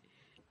he?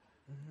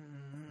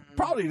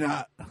 Probably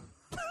not.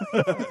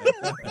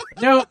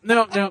 No,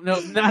 not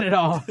at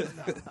all.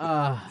 It's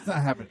not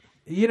happening.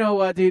 You know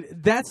what,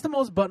 dude? That's the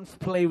most button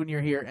play when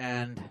you're here,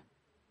 and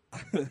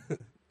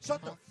Shut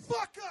the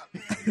fuck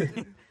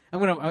up.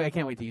 I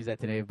can't wait to use that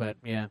today. But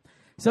yeah,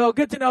 so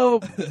good to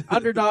know.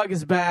 Underdog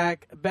is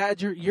back.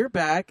 Badger, you're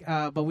back,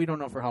 but we don't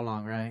know for how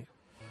long, right?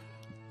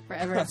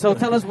 Forever. So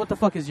tell us what the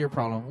fuck is your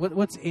problem?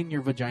 What's in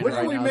your vagina What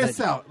right did we now? miss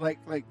that- out? Like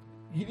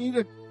you need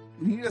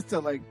us to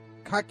like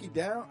cock you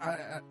down.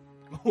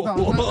 No,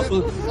 What?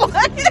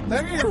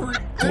 let me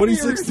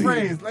 2016.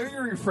 rephrase. Let me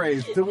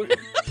rephrase.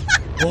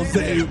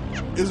 Jose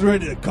is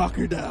ready to cock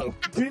her down.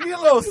 Do you need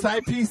a little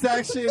side piece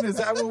action? Is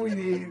that what we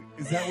need?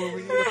 Is that what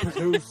we need to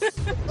produce?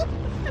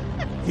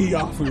 He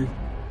offered.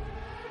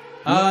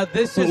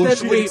 This But will is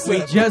she it. We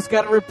accept? just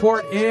got a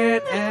report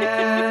in,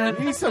 and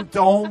You need some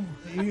dome.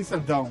 You need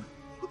some dome.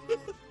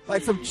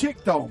 Like some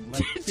chick dome.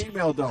 Like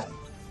female dome.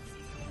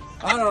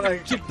 I don't know,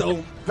 like Chick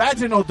dome.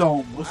 vaginal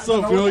dome. What's I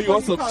don't up, know girl? what You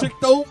want the some fuck chick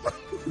dome?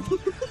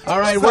 all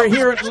right, we're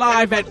here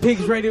live at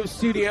Pigs Radio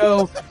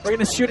Studio. We're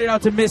gonna shoot it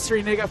out to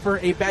Mystery Nigga for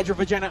a Badger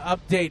Vagina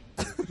update.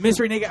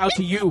 Mystery Nigga, out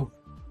to you.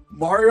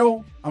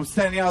 Mario, I'm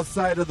standing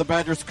outside of the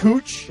Badger's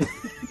cooch. And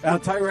I'll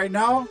tell you right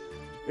now,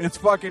 it's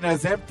fucking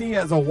as empty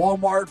as a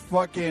Walmart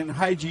fucking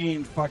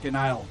hygiene fucking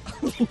aisle.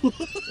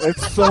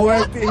 It's so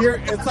empty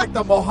here. It's like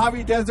the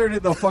Mojave Desert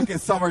in the fucking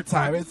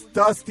summertime. It's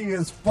dusty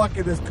as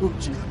fucking this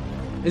coochie.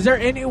 Is there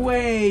any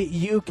way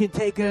you can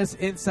take us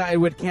inside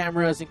with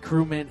cameras and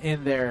crewmen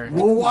in there?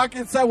 We'll walk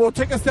inside. We'll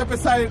take a step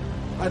inside.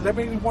 Let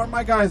me warn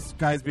my guys.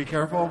 Guys, be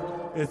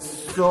careful. It's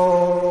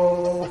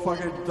so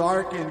fucking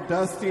dark and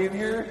dusty in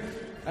here.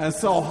 And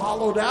so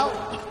hollowed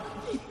out.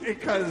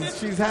 Because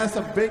she's had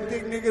some big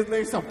dick niggas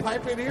lay some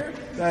pipe in here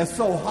that's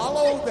so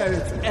hollow that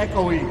it's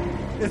echoey.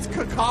 It's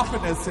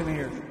cacophonous in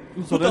here.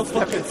 So let's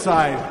step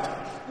inside.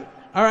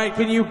 All right,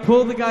 can you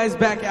pull the guys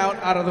back out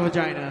of the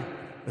vagina?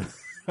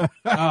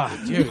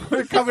 Dude.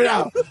 We're coming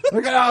out.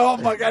 Look at how, oh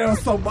my god, it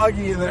was so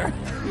muggy in there.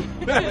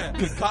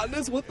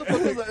 Cacophonous? What the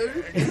fuck is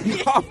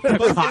that?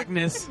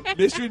 Cacophonous.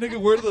 Mystery nigga,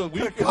 where the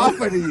weed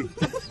Cacophony.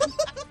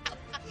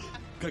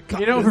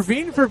 You know, for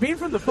being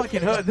from the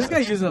fucking hood, this guy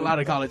uses a lot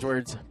of college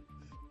words.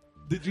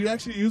 Did you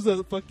actually use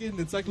the fucking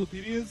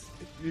encyclopedias?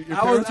 Your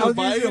I was, parents were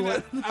buying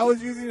it? I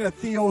was using a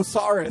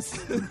Theosaurus.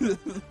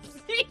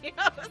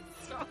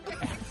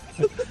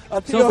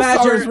 A So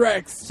Theosaurus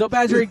Rex. So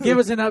Badger, give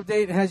us an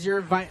update. Has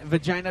your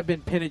vagina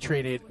been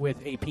penetrated with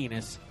a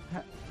penis?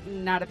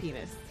 Not a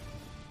penis.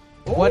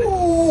 What?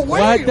 Ooh,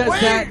 What does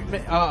wait.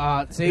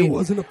 that? See, It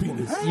wasn't a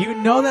penis. you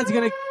know that's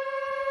gonna.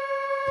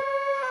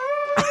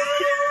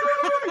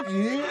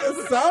 Yeah,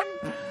 son.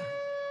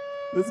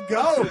 Let's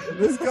go.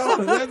 Let's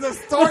go. There's a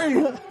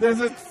story. There's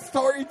a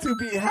story to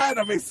be had.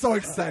 I'm so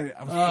excited.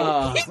 I'm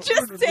so He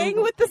just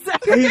sang with the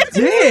sound. He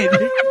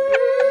did.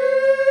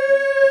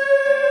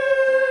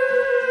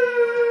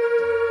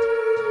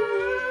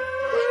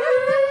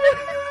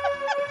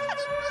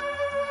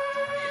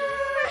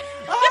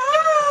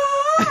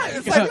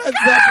 It's like Led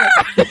Zeppelin.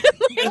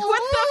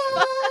 What the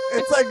fuck?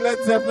 It's like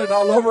Led Zeppelin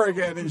all over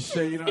again and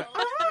shit. You know.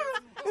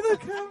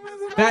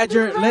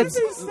 Badger, let's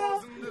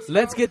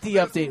get the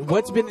update.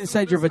 What's been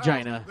inside your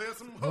vagina?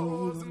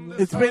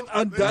 It's been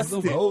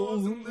undusted.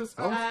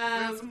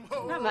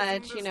 Not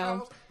much, you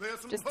know.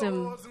 Just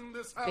some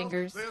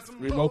fingers.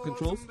 Remote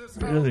controls?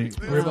 Really?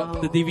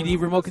 The DVD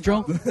remote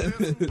control?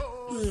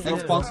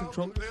 Xbox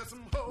controller?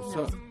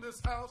 So,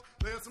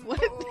 What?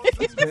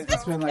 it's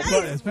been like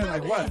what? It's been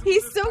like what?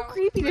 He's so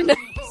creepy tonight.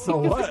 So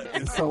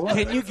what? So what?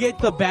 Can you get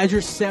the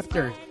Badger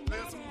scepter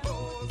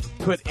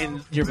put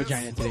in your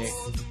vagina today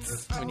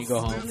when you go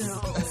home?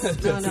 No. It's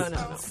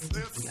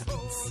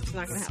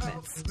not gonna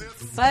happen.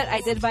 But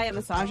I did buy a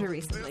massager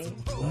recently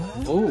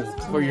Oh,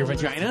 for your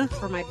vagina?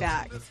 for my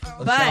back.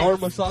 A But shower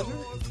massager?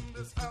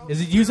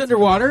 Is it used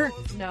underwater?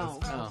 no,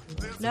 Oh.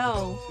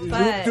 no. Do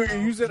But you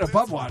use it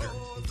above water?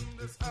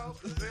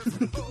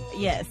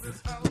 yes,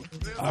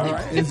 All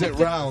right. Is it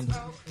round?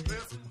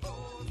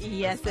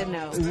 yes and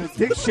no. Is it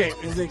dick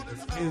shaped? Is it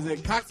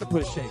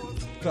coctopus shaped?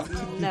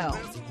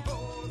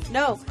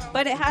 No.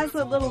 But it has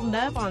a little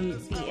nub on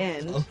the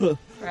end,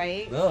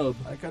 right? No.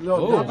 Like a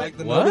little Oh, nub, Like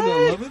the What? nubbin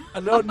of lovin'?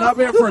 a little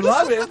nubbin for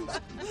loving.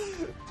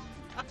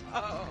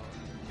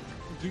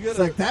 Did you get It's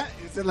like that?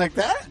 Is it like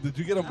that? Did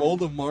you get a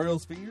mold of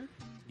Mario's finger?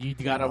 You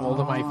got a mold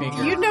of my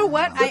finger. You know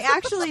what? I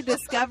actually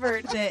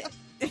discovered that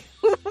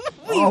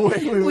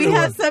wait, we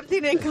have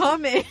something in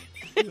common.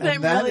 And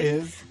And that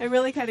is? I'm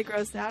really kind of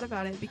grossed out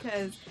about it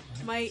because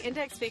my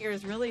index finger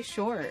is really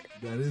short.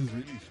 That is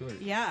really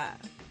short. Yeah.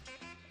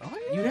 Oh,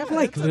 You have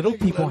like little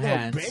people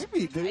hands.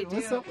 Baby, dude.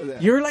 What's up with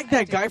that? You're like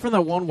that guy from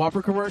that one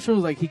Whopper commercial.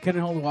 Like he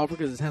couldn't hold a Whopper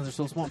because his hands are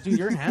so small. Dude,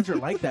 your hands are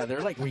like that.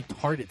 They're like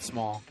retarded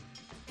small.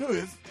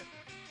 Dude,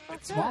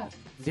 it's small.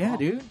 Yeah,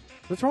 dude.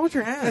 What's wrong with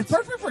your hands? It's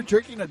perfect for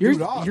jerking a You're,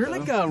 dude off. you're though.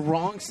 like a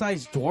wrong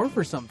size dwarf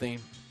or something.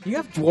 You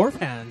have dwarf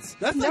hands.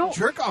 That's like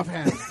jerk off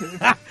hands.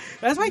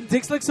 That's why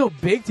dicks look so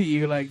big to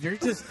you. Like they're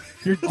just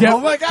your Oh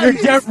my God, your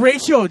he's- depth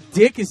ratio of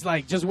dick is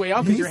like just way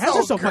off because He's your hands so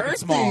are so fucking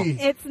small. girthy.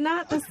 It's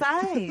not the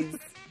size.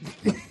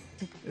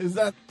 Is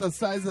that the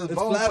size of the It's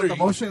boat with the flattering.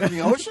 motion in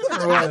the ocean,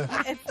 or what?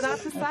 It's not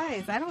the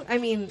size. I don't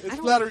It's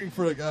flattering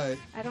for a guy.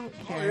 I don't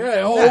Oh, care.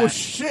 yeah. Oh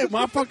shit!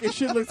 My fucking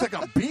shit looks like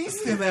a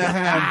beast in that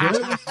hand,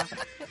 dude.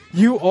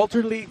 You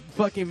alterly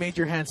fucking made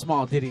your hands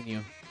small, didn't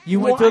you? You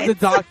went to the What?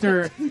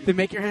 doctor to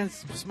make your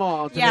hands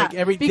small to Yeah, make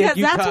every because dick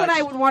you that's touch. what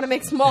I would want to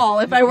make small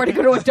if I were to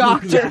go to a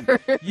doctor.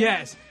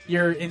 Yes,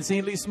 your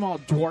insanely small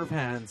dwarf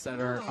hands that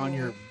are on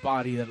your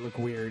body that look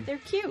weird. They're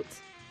cute.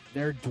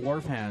 They're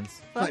dwarf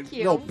hands. Fuck Like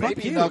you. no Fuck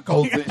baby you.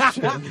 knuckles and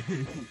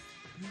shit.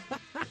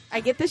 I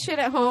get this shit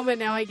at home and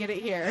now I get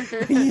it here.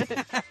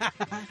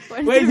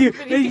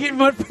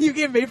 Wait, you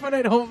get made fun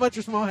at home about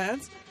your small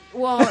hands?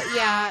 Well,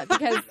 yeah,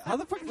 because How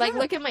the fuck is like that?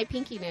 look at my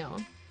pinky nail.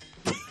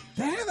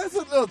 Damn, that's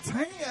a little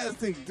tiny ass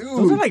thing, dude.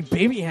 Those are like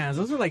baby hands.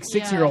 Those are like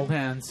 6-year-old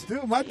hands.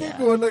 Dude, my dick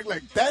would look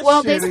like that.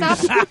 Well, shit they and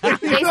stopped.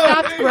 shit. They You know what I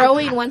stopped mean?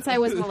 growing once I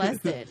was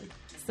molested.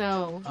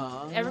 So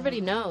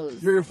everybody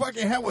knows. Your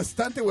fucking head was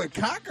stunted with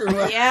cock or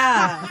what?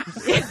 Yeah,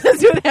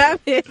 that's what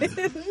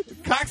happened.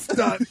 Cock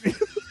stunt.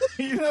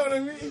 You know what I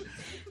mean?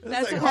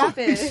 That's like, what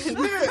holy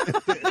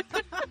happened.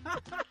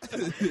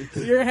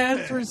 Your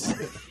hands were.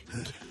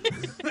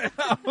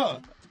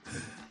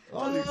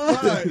 Holy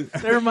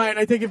fuck. Never mind.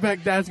 I take it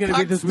back. That's gonna be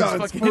Cock this week's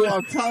stunts, fucking. fool,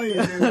 I'm telling you,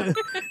 dude.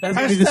 That's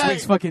gonna be this Hashtag-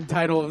 week's fucking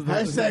title of the.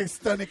 Hashtag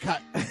stunted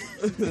cock.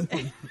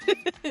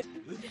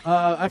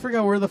 I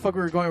forgot where the fuck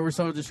we were going. We're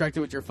so distracted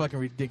with your fucking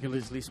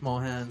ridiculously small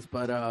hands,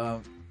 but I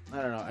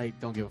don't know. I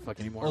don't give a fuck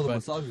anymore. Oh, the but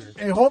massager.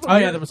 Hey, hold the Oh,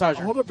 beer, yeah, the massager.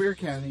 Hold a beer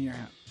can in your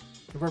hand.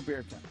 Give her a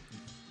beer can.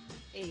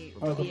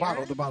 Oh, the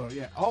bottle,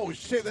 yeah. Oh,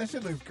 shit, that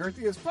shit looks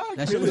girthy as fuck.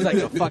 that shit dude. looks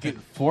like a fucking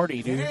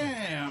 40, dude.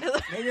 Damn.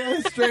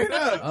 Nigga, straight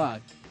up.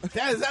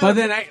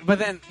 That, But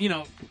then you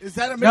know, is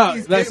that a no,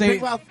 Mickey's that's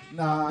big a mouth?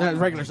 Nah. that's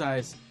regular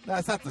size.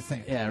 That's not the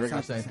same. Yeah, It's regular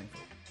not the size. same.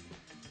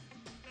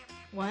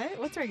 What?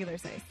 What's regular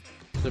size?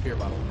 The beer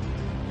bottle.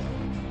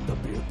 The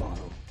beer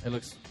bottle. It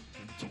looks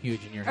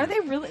huge in your Are hand. they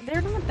really?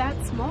 They're not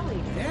that small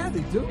even. Yeah,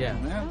 they do. Yeah.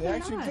 Man, No, they they're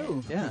actually not.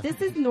 do. Yeah. This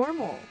is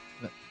normal.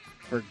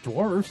 For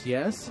dwarfs,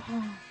 yes.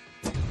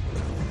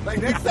 Like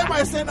next time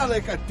I send out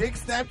like a dick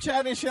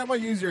Snapchat and shit, I'm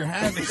gonna use your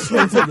hand and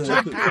shit.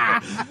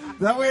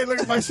 That way,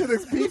 look, my shit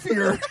looks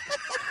beefier.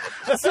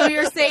 So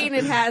you're saying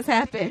it has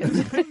happened?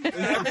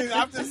 I mean,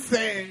 I'm just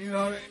saying, you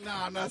know. No,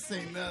 I'm not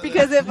saying that.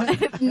 Because if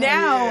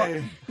now,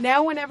 yeah.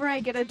 now whenever I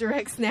get a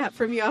direct snap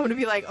from you, I'm gonna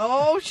be like,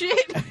 oh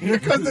shit, Here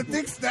comes the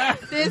dick snap.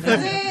 this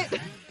is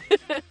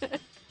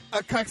it.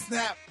 A cock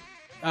snap.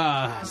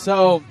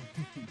 So,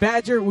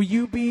 Badger, will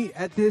you be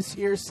at this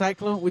year's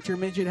Cyclone with your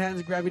midget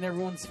hands grabbing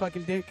everyone's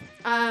fucking dick?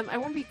 I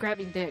won't be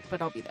grabbing dick,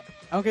 but I'll be there.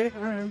 Okay,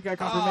 all right, we got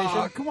confirmation.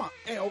 Oh, come on.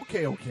 Hey,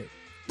 okay.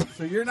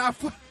 So you're not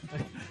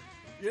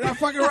you're not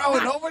fucking around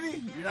with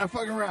nobody? You're not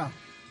fucking around.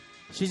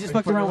 She just Wait,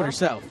 fucked fuck around with around?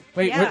 herself.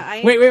 Wait,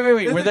 Yeah, wait.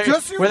 Is Were it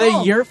just your were they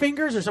own? your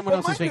fingers or someone Well,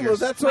 else's mind you, fingers?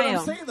 that's what My I'm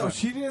own. saying, though.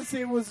 She didn't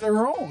say it was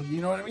her own.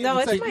 You know what I mean? No,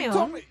 it's like my you own.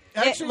 told me.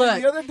 Actually,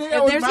 Look, the other day if I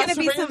was there's gonna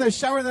be masturbating some- in the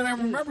shower, and then I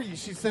remember you.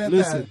 She said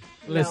Listen.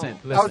 Listen.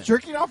 I was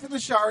jerking off in the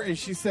shower, and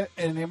she said,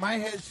 and in my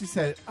head she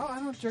said, "Oh, I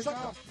don't jerk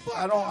off.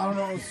 I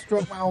don't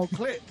stroke my own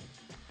clit."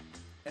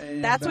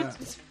 And, That's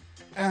what.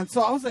 And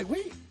so I was like,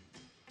 wait.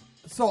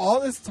 So all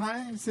this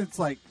time since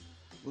like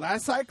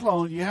last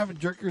Cyclone, you haven't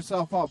jerked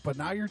yourself off, but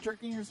now you're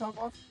jerking yourself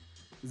off?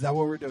 Is that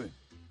what we're doing?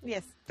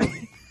 Yes.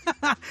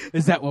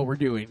 Is that what we're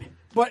doing?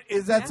 But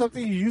is that Yeah.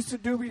 something you used to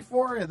do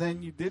before and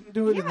then you didn't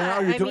do it and now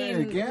you're doing it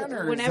again?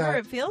 Or whenever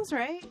is it feels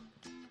right.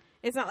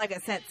 It's not like a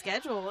set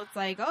schedule. It's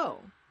like, oh,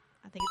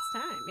 I think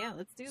it's time. Yeah,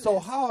 let's do that... So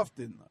this. how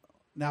often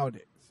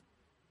nowadays?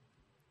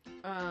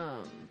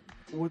 Um,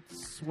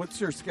 What's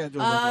your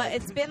schedule? look like?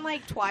 it's been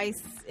like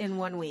twice in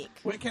 1 week.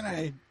 When can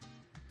I...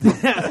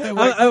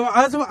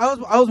 I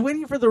was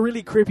waiting for the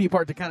really creepy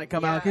part to kind of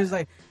come out. 'Cause it's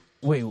like,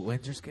 wait,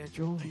 when's your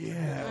schedule?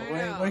 Yeah, I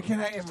know. when can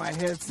I in my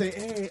head say,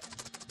 hey,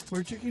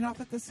 we're jerking off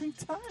at the same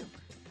time?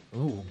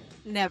 Ooh.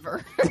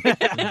 Never.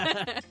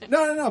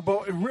 No,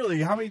 but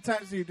really, how many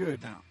times do you do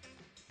it now?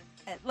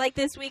 Like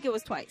this week, it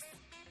was twice.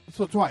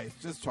 So twice,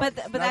 just twice.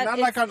 But not, that, not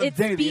it's, like on a it's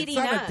daily. speeding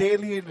It's not up. a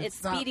daily and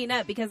it's not... speeding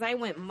up because I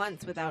went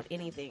months without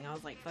anything. I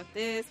was like, fuck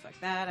this, fuck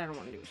that. I don't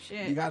want to do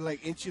shit. You got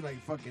like itchy,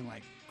 like fucking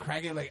like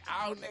cracking, like,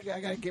 ow, nigga, I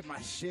gotta get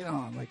my shit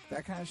on. Like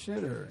that kind of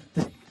shit, or...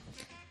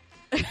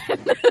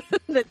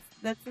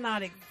 That's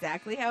not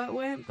exactly how it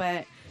went,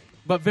 but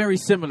very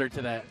similar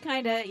to that.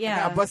 kind of,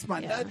 yeah. I bust my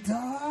yeah. nut,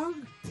 dog.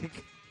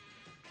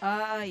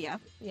 Yeah.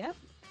 Yep.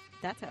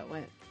 That's how it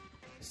went.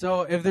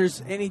 So, if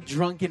there's any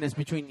drunkenness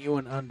between you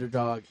and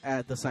Underdog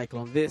at the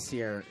Cyclone this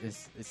year,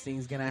 is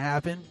things gonna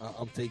happen?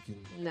 I'm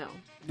taking. No.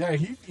 Yeah,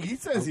 he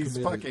says he's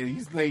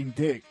laying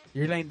dick.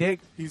 You're laying dick.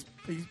 He's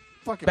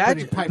fucking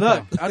Badger, putting pipe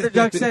look, down.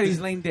 Underdog said he's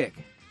laying dick.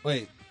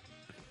 Wait.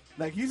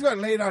 Like he's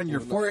gonna lay it on your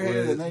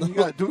forehead, and then you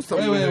gotta do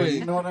something. Wait. with it,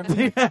 you know what I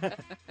mean?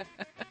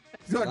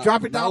 He's gonna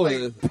drop it down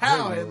like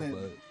pow, and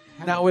then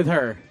Not with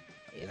her.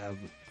 Yeah, I'm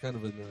kind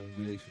of in a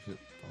relationship.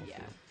 Yeah.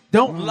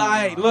 Don't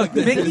lie. Look,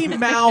 Mickey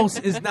Mouse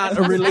is not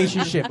a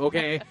relationship,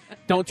 okay?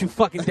 Don't you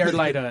fucking dare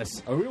lie to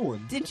us. A real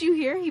one. Did you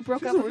hear he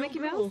broke up with Mickey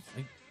Mouse?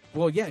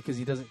 Well, yeah, because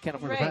he can't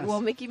afford the Right. pass. Well,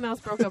 Mickey Mouse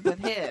broke up with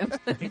him.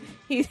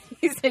 he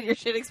said your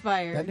shit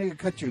expired. that nigga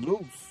cut you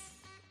loose.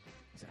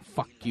 He said,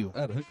 fuck you.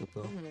 I had a hookup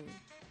though.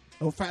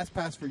 No fast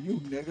pass for you,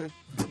 nigga.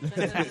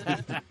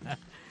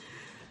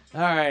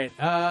 All right.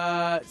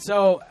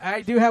 So I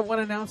do have one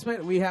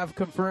announcement. We have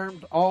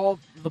confirmed all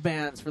the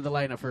bands for the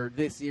lineup for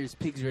this year's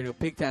Pigs Radio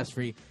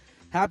Pigtasty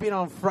happening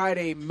on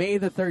Friday, May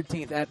the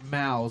 13th at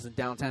Mal's in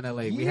downtown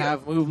LA. We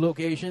have moved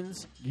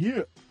locations.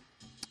 Yeah.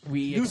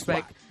 We New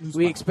expect spot.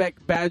 we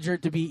expect Badger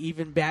to be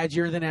even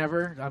badger than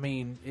ever. I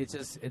mean,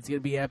 it's gonna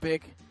be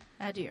epic.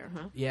 Badger,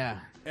 huh? Yeah,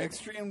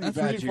 Extremely That's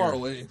bad really far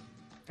away.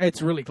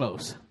 it's really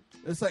close.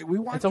 It's like we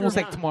want. It's almost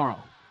your, like tomorrow.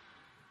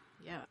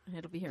 Yeah,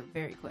 it'll be here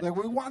very quick. Like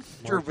we want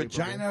your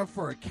vagina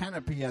for a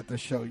canopy at the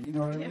show. You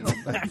know what I mean? Ew.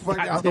 Like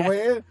fucking on the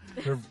way in.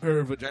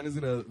 Her vagina's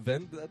gonna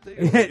vend that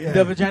day.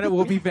 The vagina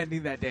will be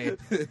vending that day.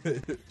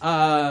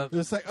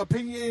 There's like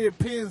opinionated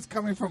pins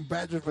coming from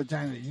Badger's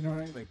vagina. You know what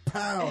I mean? Like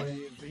pow, and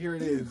here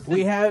it is.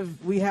 We have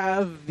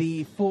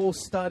the full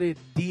studded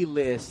D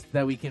list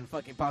that we can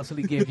fucking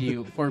possibly give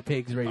you for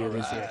Pigs Radio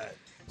this year.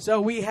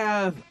 So we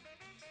have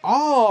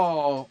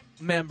all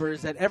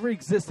members that ever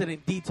existed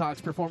in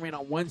Detox performing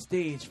on one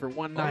stage for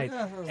one night,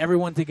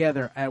 everyone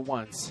together at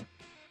once.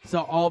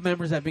 So all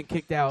members have been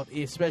kicked out,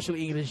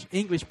 especially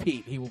English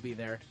Pete. He will be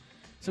there.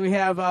 So we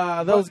have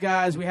those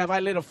guys. We have I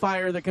Lit a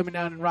Fire. They're coming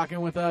down and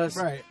rocking with us.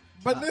 Right.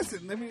 But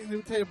listen, let me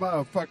tell you about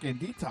a fucking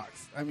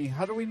Detox. I mean,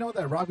 how do we know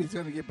that Robbie's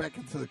going to get back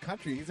into the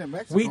country? He's in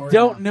Mexico. We right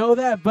don't now. know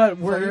that, but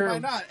So we're why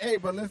not? Hey,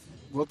 but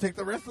we'll take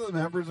the rest of the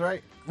members,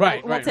 right?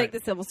 right. We'll take the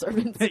civil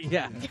servants.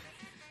 Yeah.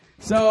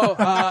 So,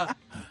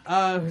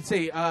 let's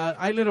see.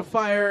 I Lit a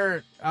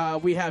Fire.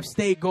 We have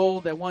Stay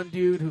Gold, that one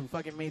dude who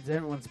fucking made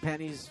everyone's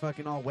panties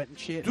fucking all wet and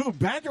shit. Dude,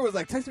 Badger was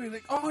like texting me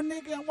like, "Oh,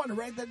 nigga, I want to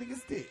ride that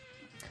nigga's dick."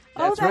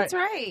 That's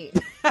right.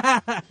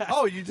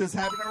 Oh, you just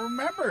happen to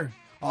remember.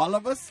 All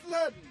of a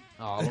sudden.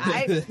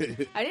 I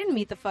didn't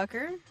meet the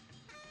fucker.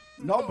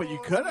 No, but you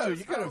could have.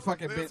 You could have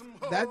fucking been.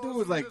 That dude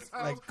was like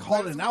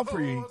calling out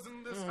for you.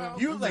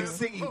 He was like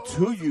singing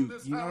to you.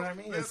 You know what I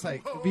mean? It's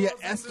like via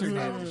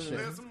Esternet and shit.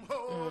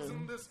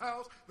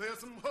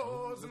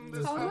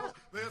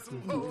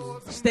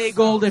 Stay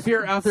Gold, if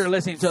you're out there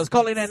listening to us,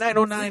 call in at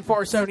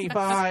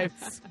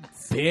 909-475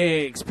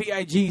 Pigs,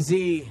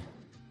 P-I-G-Z.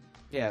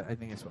 Yeah, I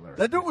think that's what I read.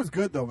 That dude was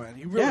good though, man.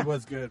 He really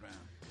was good, man.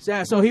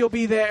 Yeah, so he'll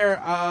be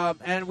there.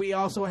 And we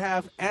also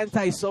have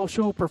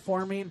Antisocial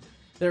performing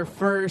their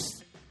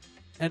first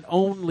and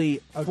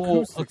only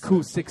full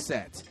acoustic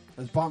set.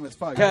 That's bomb as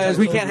fuck. Because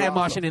we can't have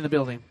moshing in the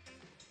building.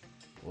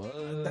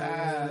 What?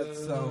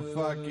 That's so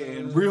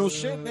fucking real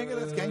shit, nigga.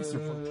 That's gangster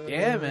food.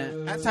 Yeah,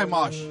 man.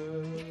 Anti-mosh.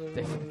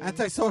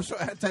 Anti-social,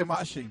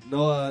 anti-moshing.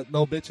 No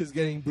bitches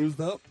getting bruised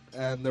up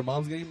and their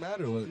mom's getting mad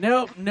or what?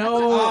 No.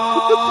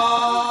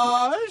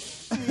 Oh,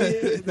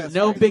 shit.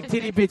 No big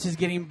titty bitches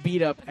getting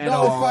beat up at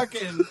all. No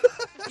fucking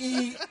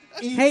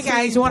Hey,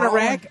 guys, you want a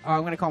wreck? Oh,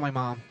 I'm going to call my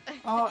mom.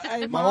 Oh,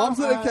 hey, My mom's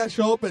can't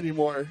show up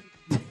anymore.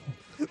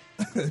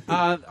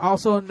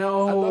 Also,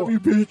 no, I love you,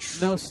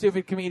 bitch. No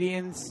stupid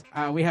comedians.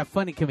 We have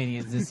funny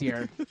comedians this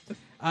year.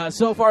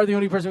 So far, the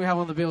only person we have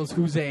on the bill is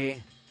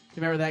Jose.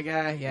 Remember that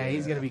guy? Yeah,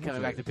 he's going to be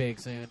coming back to Pig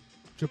soon.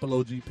 Triple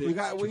OG Pig. We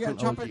got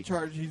Choppa in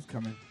charge. He's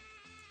coming.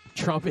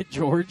 Trumpet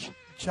George.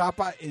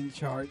 Choppa in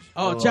charge.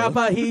 Oh,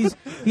 Choppa, he's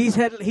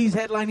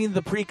headlining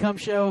the pre-cum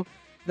show.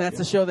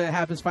 That's a show that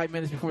happens 5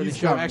 minutes before the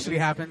show actually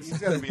happens. He's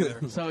going to be there.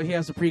 So he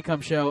has a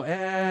pre-cum show.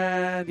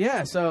 And,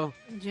 yeah, so...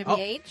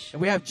 Jimmy H?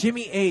 We have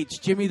Jimmy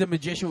H. Jimmy the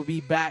Magician will be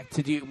back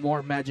to do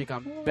more magic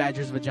on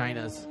Badger's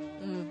vaginas.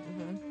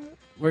 Mm-hmm.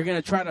 We're going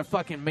to try to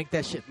fucking make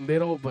that shit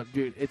little, but,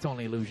 dude, it's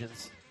only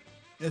illusions.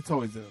 It's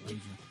always an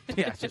illusion.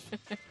 Yeah, it's just...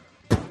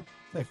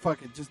 Like,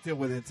 fuck it. Just deal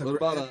with it.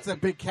 It's a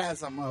big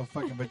chasm of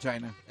fucking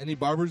vagina. Any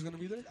barbers going to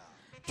be there?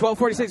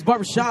 1246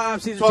 Barbershop,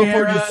 Cesar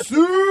Tierra.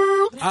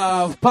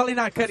 Probably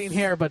not cutting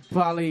hair, but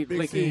probably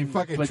licking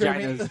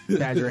vaginas,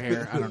 badger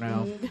hair. I don't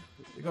know.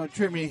 They're going to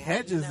trim me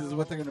hedges is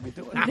what they're going to be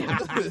doing.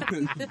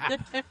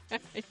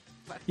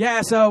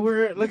 Yeah, so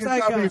we're looks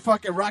like be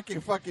fucking rocking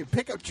fucking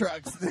pickup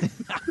trucks.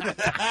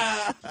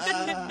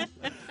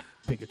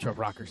 Pickup truck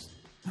rockers.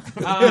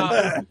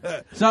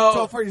 So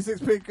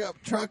 1246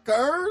 pickup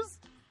truckers.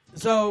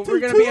 So we're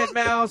going to be at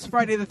Mouse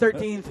Friday the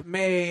 13th,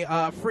 May.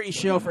 Free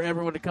show for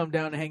everyone to come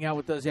down and hang out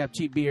with us. You have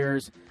cheap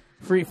beers,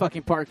 free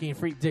fucking parking,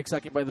 free dick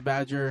sucking by the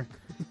Badger.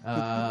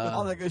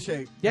 All that good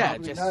shit. Yeah,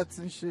 Probably just nuts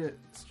and shit.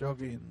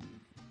 Stroking.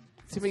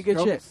 too many good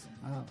shit. Strokes?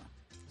 I don't know.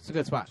 It's a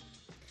good spot.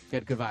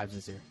 Good vibes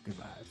this year. Good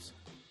vibes.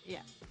 Yeah.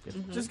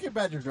 Good. Just get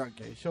Badger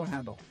drunk, eh? She'll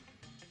handle.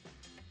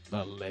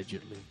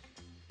 Allegedly.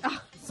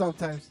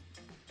 Sometimes.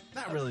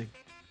 Not really.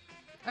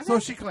 Okay. So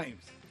she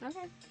claims.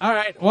 Okay. All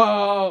right.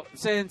 Well,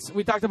 since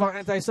we talked about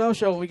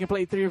Antisocial, we can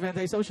play 3 of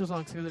Antisocial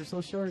songs because they're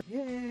so short.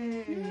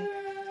 Yay.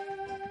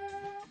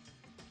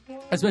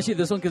 Especially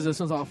this one because this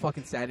one's all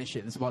fucking sad and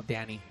shit. It's about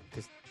Danny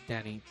because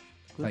Danny,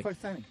 Who the fuck's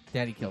Danny?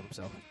 Danny killed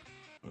himself.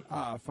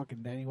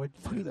 Fucking Danny, what'd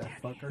you do that,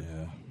 fucker?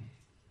 Yeah.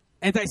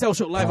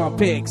 Antisocial live on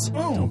Pigs.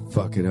 Don't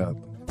fuck it up.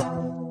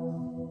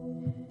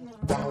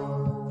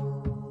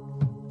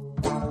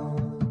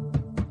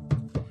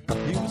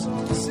 He was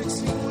only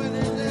 16 when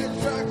his dad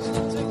dropped him.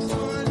 Took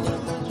someone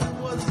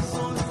religion was his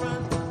only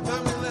friend.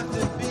 Family left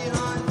it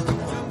behind.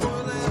 Young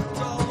boy left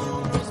all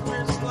alone. No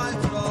spirit's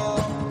life at all.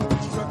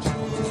 Destruction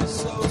in his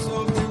soul, so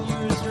many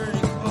years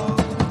yearning call.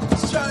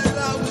 Started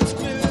out with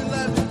screaming,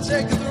 left and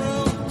taking the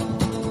road.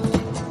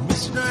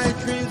 Missionary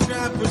dreams,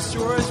 rapper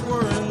stories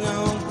were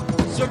unknown.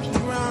 Searching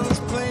around this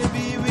plain B,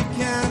 we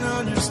can't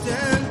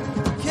understand.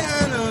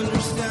 Can't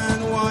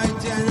understand why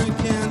Daniel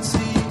can't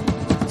see.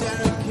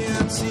 Daniel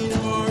can't see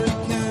no more. He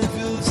can't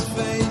feel his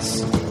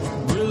face.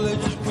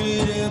 Religious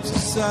creed and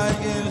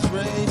society and his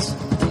race.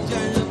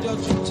 Daniel,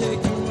 don't you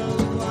take your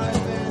own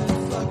life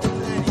and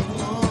fucking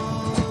anymore.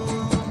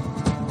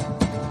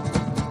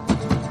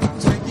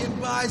 Taken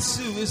by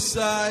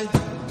suicide.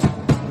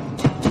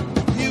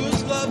 He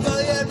was loved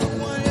by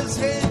everyone, he was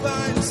hated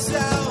by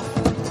himself.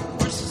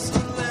 Wishes to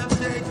the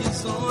left, take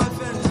his own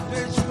life and his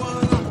bitch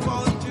one on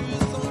falling to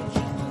his own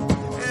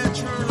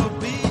eternal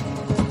beat.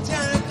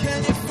 Daniel, can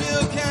you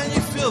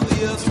feel the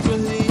ultra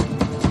heat?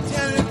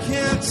 Daniel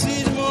can't see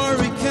anymore,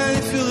 he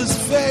can't feel his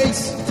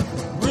face.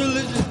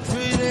 Religious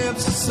creed and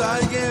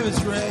society gave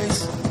his race.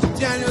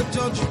 Daniel,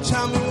 don't you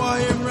tell me why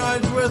your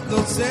ride's worth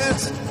no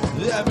sense.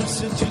 Ever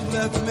since you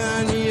left,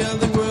 man, the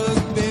other world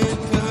has been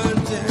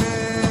content.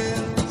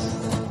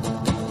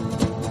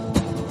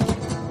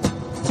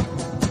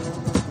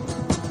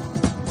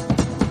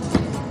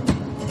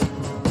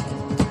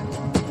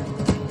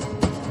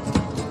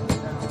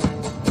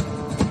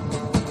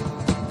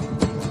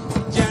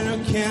 Daniel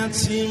can't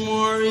see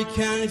more, he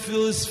can't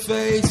feel his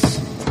face.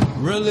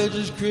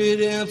 Religious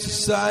creed and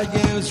society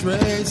gave his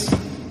race.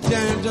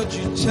 Daniel, don't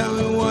you tell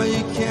me why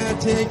you can't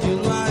take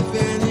your life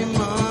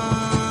anymore.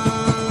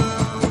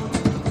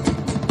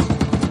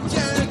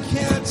 Daniel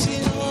can't see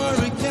more,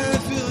 he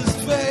can't feel his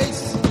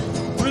face.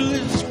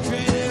 Religious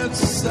creed and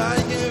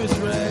society gave his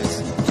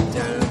race.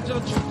 Daniel,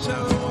 don't you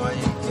tell me why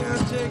you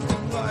can't take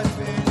your life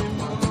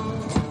anymore.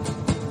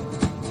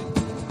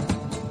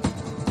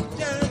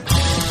 Daniel.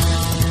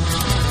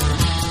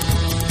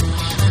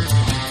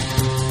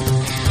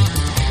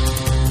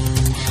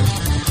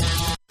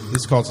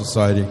 It's called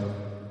Society.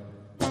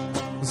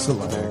 It's a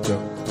liar, go.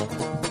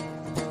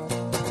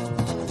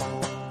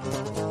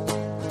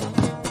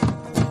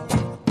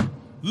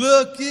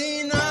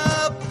 Looking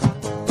up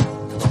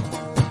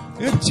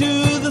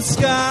into the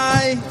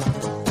sky,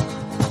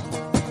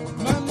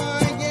 my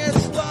mind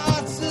gets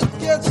lost, it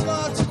gets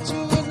lost into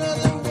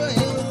another way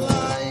of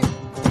life.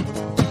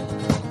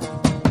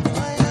 I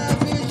have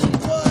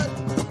visions what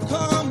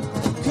come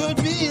could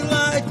be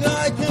like.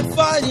 I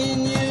confide in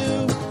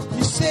you.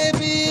 You say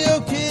be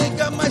okay,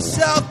 got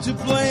myself to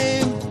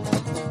blame.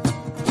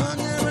 I'm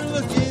never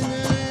looking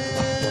in,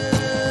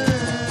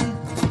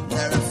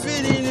 never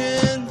fitting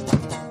in.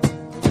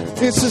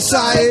 It's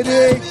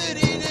society.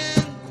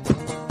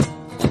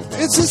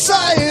 It's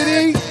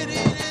society.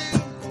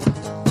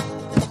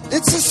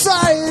 It's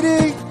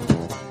society.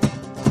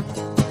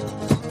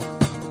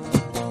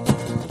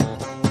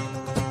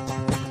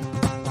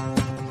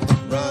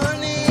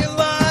 Running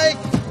like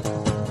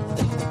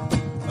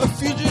a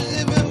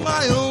fugitive in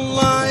my own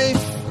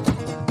life.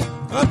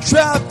 I'm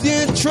trapped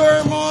in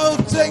turmoil.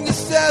 Take a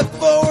step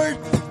forward,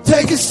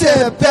 take a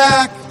step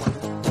back.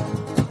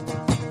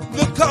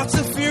 The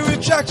constant fear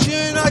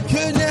rejection, I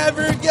could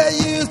never get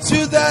used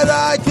to that.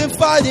 I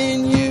confide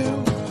in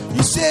you.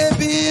 You say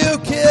be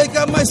okay, I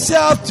got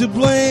myself to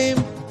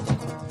blame.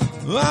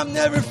 I'm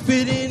never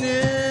fitting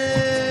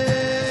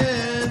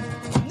in,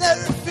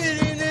 never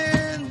fitting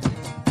in.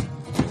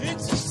 In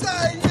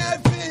society,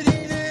 not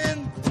fitting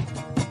in.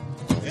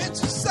 In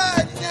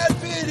society, not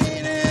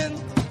fitting in.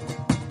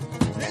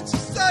 In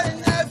society,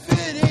 not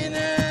fitting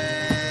in.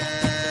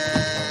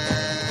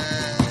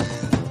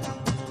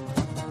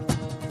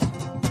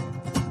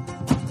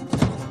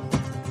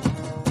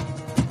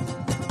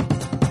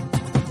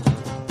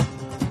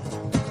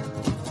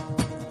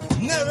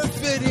 Never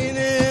fitting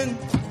in.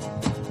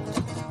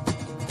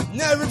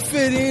 Never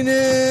fitting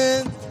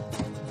in. All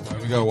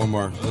right, we got one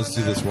more. Let's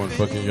do this one.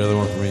 Fucking the other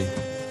one for me.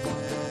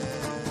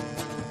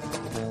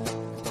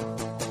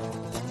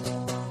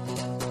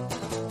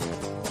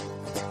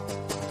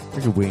 I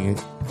could wing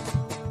it.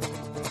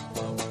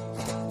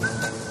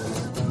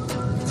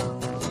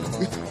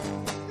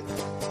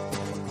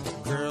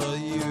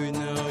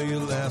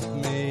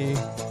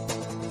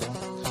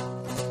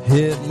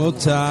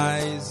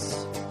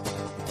 hypnotized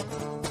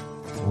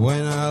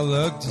when I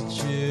looked at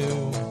you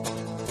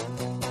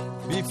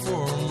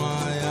before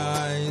my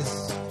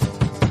eyes.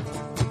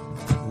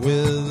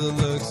 With the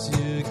looks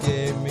you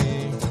gave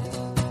me,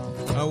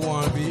 I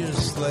want to be your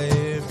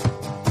slave.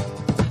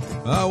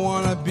 I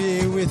want to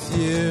be with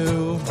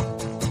you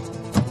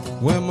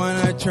when my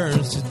night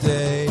turns to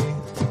day.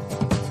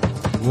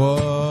 Whoa,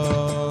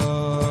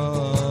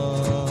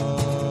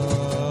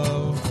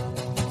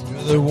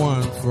 you're the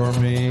one for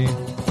me.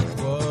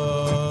 Whoa,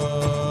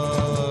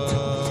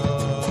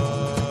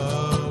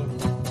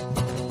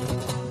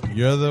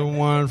 you're the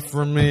one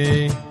for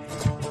me.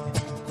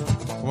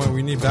 Come on,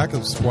 we need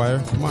backup,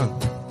 Squire. Come on.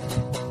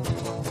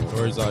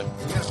 Where is I?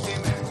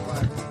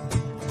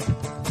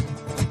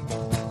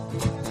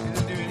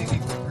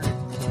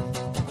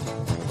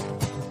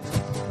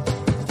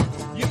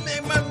 You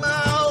make my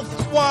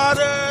mouth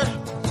water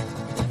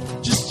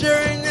just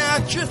staring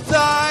at your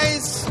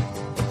thighs.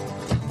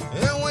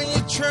 And when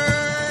you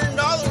turned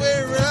all the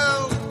way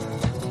around,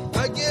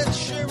 I get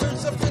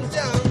shivers up and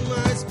down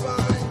my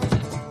spine.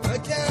 I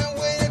can't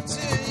wait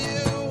until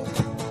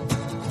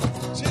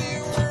you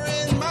were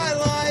in my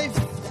life.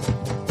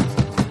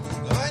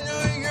 I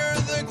know you're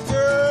the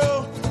girl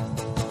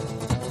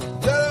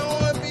that I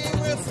want to be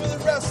with for the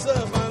rest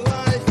of my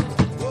life.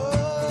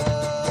 Whoa,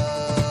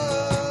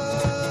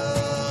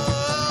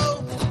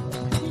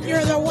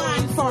 You're the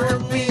one for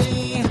me.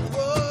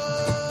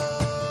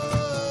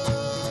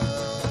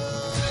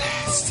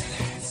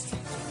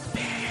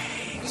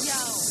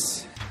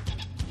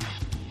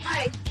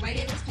 Hi, my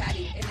name is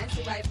Patty, and I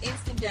survive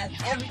instant death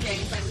every day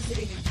by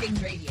listening to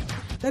Pigs Radio.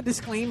 The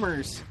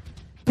disclaimers.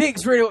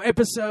 Pigs Radio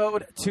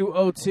episode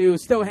 202.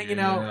 Still hanging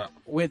out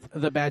with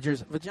the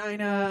Badger's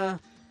Vagina.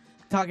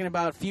 Talking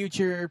about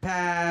future,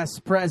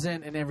 past,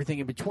 present, and everything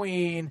in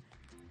between.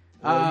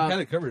 Well, you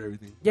kind of covered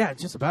everything. Yeah,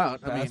 just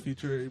about. Past,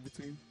 future, in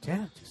between.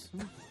 Yeah,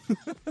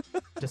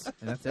 just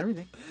that's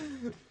everything.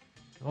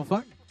 Well,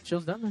 fuck.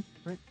 Show's done then,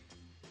 right?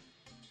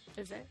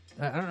 Is it?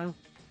 I don't know.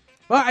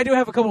 Well, I do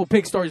have a couple of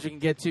pig stories we can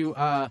get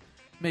to.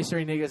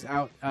 Mystery Nigga's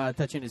out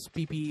touching his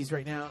peepees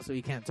right now, so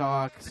he can't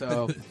talk.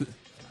 So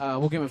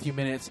we'll give him a few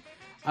minutes.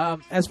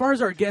 As far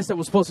as our guest that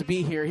was supposed to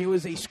be here, he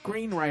was a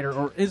screenwriter,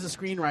 or is a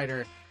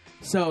screenwriter.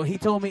 So he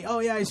told me, oh,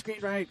 yeah, I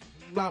screenwrite,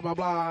 blah, blah,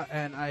 blah,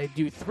 and I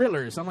do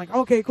thrillers. I'm like,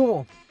 okay,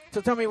 cool.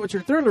 So tell me what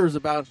your thriller is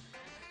about.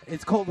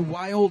 It's called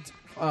Wild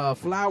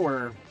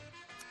Flower,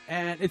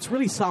 and it's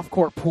really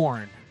softcore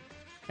porn.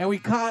 And we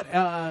caught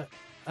a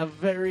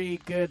very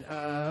good... Is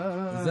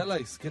that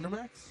like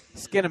Skinamax?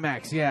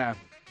 Skinamax, yeah.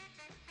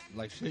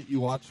 Like shit you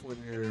watch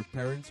when your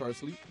parents are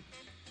asleep?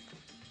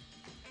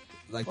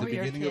 Like Or the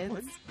your beginning of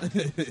porn?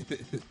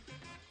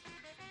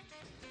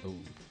 Oh.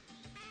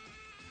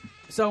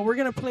 So we're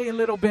going to play a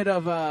little bit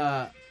of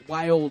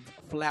Wild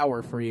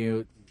Flower for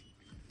you.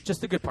 Just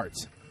the good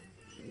parts.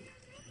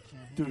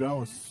 Dude, I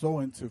was so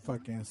into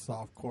fucking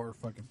softcore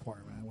fucking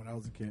porn, man, when I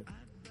was a kid.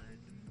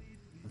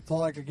 That's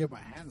all I could get my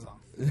hands on.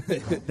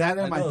 That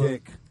and my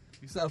dick.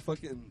 You saw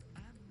fucking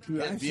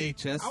Dude,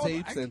 VHS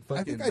tapes and I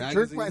fucking think I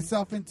jerked magazines?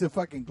 myself into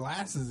fucking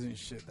glasses and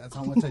shit. That's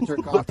how much I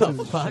jerk off to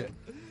this fuck? shit.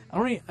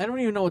 I don't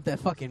even know what that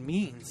fucking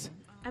means.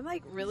 I'm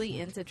like really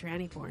into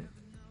tranny porn.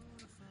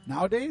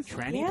 Nowadays?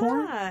 Tranny yeah,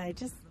 porn? I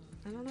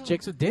don't know.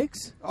 Chicks with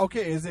dicks?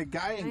 Okay, is it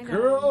guy I and know.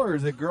 girl or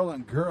is it girl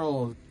and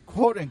girl?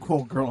 Quote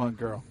unquote girl on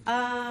girl.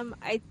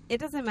 It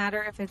doesn't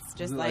matter if it's Is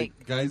just it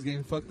like guys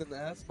getting fucked in the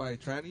ass by a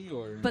tranny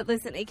or? But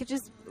listen, it could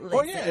just.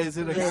 Oh yeah, is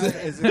it a guy?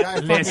 Listen. Is it a guy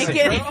Listen.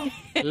 fucking a girl?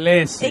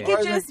 Listen. It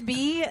could just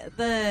be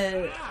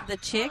the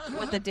chick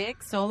with the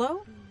dick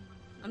solo.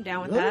 I'm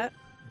down with Really? that.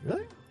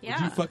 Really?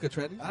 Yeah. Would you fuck a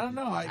tranny? I don't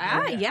know.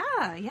 Yeah,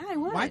 I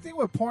would. My thing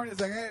with porn is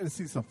like I got to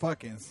see some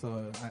fucking.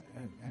 So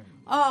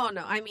Oh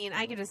no, I mean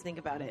I could just think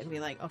about it and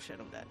be like, oh shit,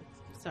 I'm dead.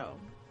 So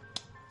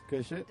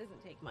good shit. it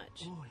doesn't take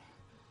much.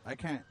 I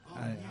can't.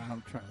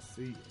 I'm trying to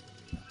see.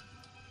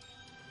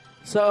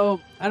 So,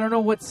 I don't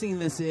know what scene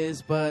this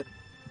is, but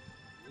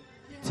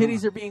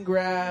titties are being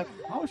grabbed.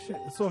 Oh shit!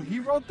 So he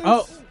wrote this.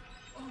 Oh.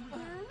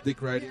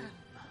 Dick riding.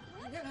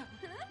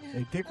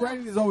 Hey, dick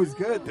riding is always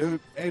good, dude.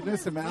 Hey,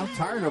 listen, man, I'm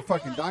tired of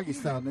fucking doggy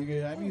style,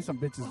 nigga. I need some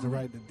bitches to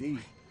ride the D.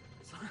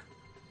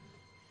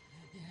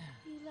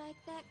 You like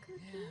that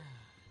cookie?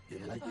 You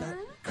like that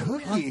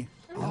cookie?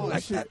 Oh,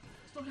 like shit.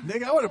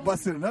 Nigga, I would have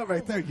busted it up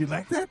right there. You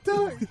like that,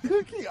 dog?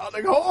 Cookie? I'm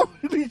like,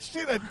 holy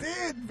shit, I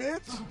did,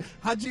 bitch.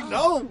 How'd you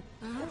know?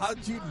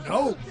 How'd you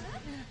know?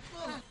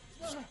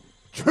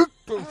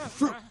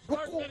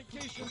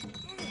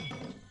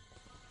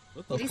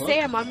 What the Did he fuck?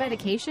 say I'm on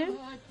medication?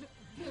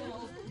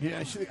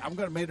 Yeah, I'm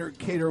going to make her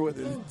cater with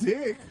his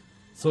dick.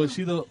 So is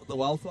she the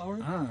wildflower?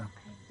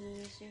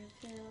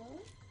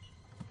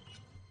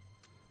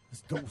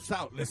 Let's dose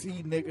out. Let's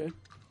eat, nigga.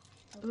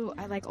 Ooh,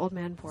 I like old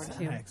man porn too.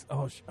 Snacks.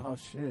 Oh,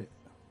 shit.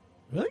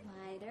 Really?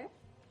 Wider.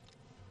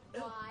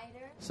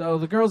 So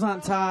the girl's on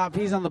top,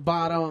 he's on the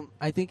bottom.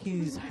 I think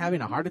he's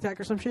having a heart attack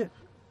or some shit.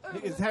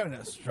 Nigga's having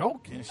a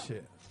stroke and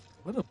shit.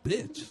 What a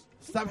bitch.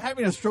 Stop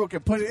having a stroke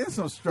and put it in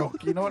some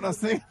stroke. You know what I'm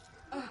saying?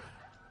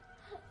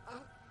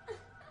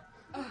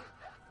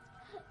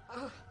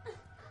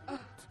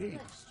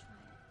 pigs.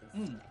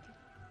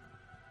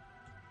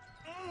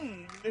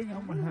 Nigga,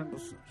 I'm gonna handle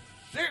some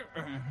shit.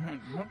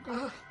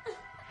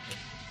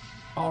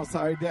 Oh,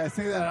 sorry. Did I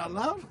say that out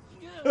loud?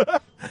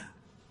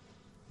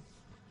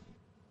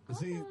 Is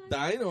he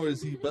dying or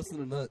is he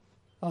busting a nut?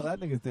 Oh, that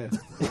nigga's dead.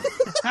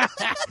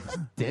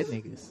 Dead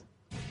niggas.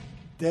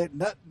 Dead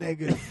nut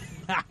niggas.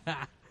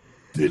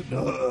 Dead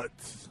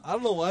nuts. I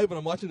don't know why, but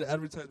I'm watching the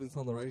advertisements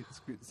on the right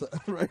screen. So,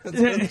 right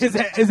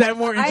is that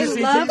more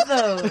interesting? I love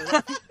to you?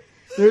 those.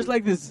 There's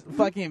like this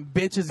fucking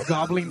bitch is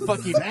gobbling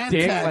fucking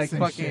dick, like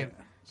fucking. Shit.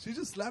 She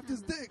just slapped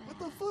his dick. What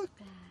the fuck?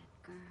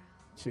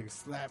 Chick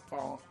slap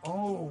on.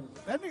 Oh,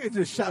 that nigga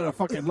just shot a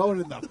fucking load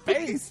in the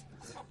face.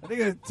 That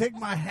nigga take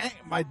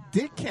my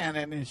dick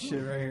cannon and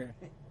shit right here.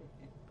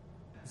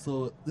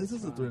 So this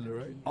is a thriller,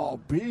 right? All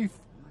beef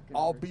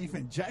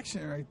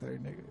injection right there,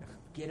 nigga.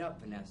 Get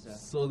up, Vanessa.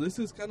 So this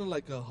is kind of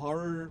like a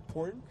horror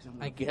porn.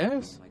 I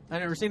guess I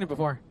never seen it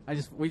before.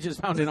 We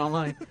just found it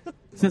online.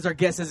 Since our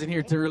guest isn't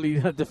here to really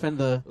defend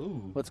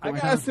what's I going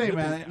gotta on. say,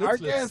 man, our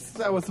guest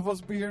that was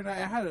supposed to be here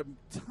tonight, I had a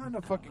ton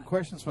of fucking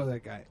questions for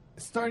that guy.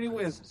 Starting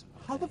with,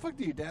 how the fuck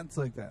do you dance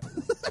like that?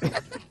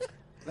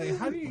 Like,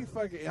 how do you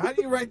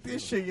write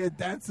this shit? You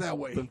dance that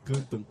way. Dun,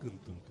 dun, dun,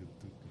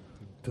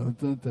 dun, dun,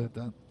 dun, dun,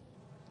 dun.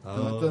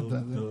 All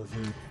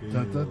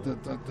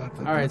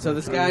right, so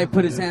this guy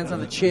put his hands on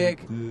the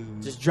chick,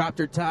 just dropped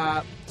her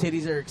top,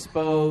 titties are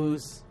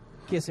exposed,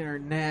 kissing her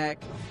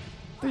neck.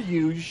 The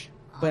huge.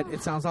 But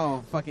it sounds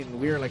all fucking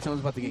weird, like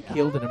someone's about to get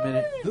killed in a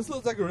minute. This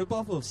looks like a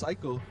ripoff of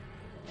Psycho.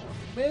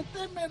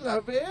 Méteme la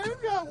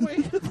verga,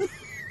 güey.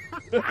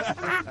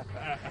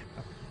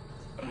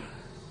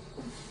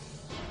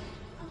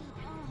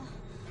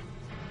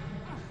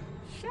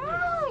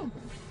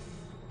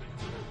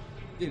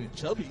 Getting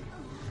chubby.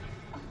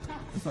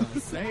 That's what I'm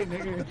saying,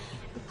 nigga.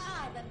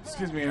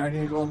 Excuse me, I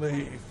need to go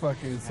lay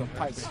fucking some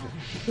pipes.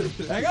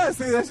 I gotta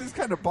say, that's just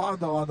kind of bomb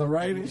though on the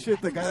right and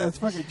shit. The guy that's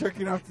fucking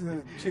jerking off to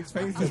the chick's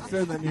face that's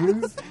in the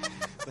news.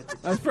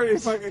 That's pretty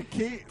fucking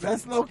key.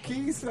 That's low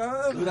key,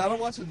 son. Dude, I don't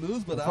watch the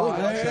news, but I would watch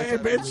that. Hey,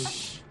 kind of news.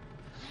 bitch.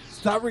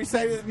 Stop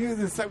reciting the news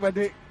and suck my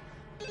dick.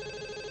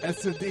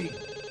 S to D.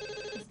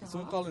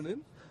 Someone calling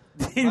in?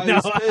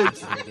 No.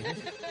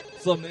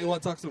 Somebody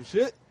want to talk some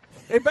shit?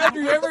 Hey,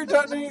 Badger, you ever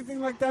done anything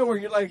like that where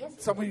you're like,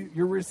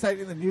 you're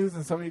reciting the news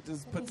and somebody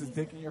just puts his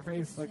dick in your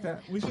face like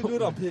that? We should do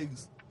it on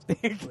pigs.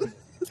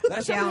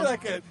 That should be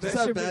like a Just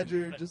have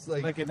Badger, just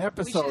like an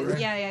episode, right?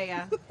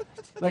 Yeah.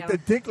 Like the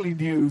Dickly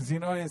News, you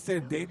know, instead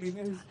of Daily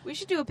News. We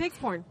should do a pigs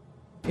porn.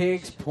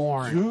 Pigs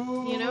porn.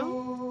 You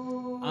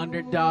know?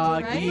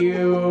 Underdog, Right?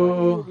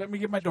 you. Let me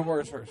get my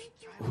divorce first.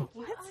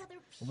 What?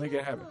 We'll make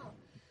it happen.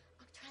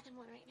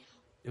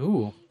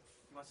 Ooh.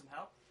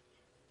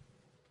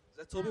 Is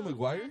that Tobey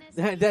Maguire?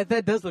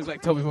 That does look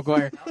like Tobey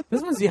Maguire.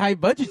 This one's the high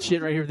budget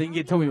shit right here. They can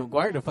get Tobey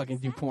Maguire to fucking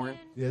do porn.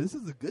 Yeah, this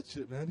is the good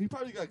shit, man. He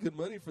probably got good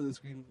money for the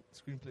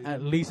screenplay.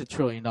 At least $1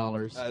 trillion.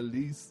 At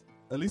least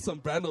some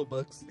Brando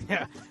bucks.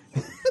 Yeah.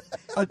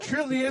 $1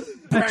 trillion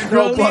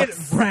Brando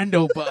bucks.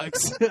 Brando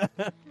bucks.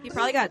 He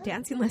probably got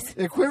dancing lessons.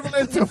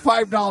 Equivalent to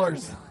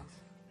 $5.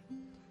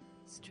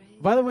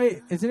 By the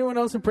way, is anyone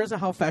else impressed at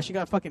how fast she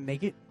got fucking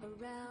naked?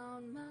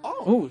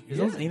 Oh, is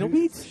those anal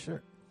beads?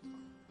 Sure.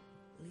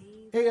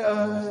 Hey,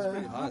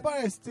 how about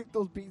I stick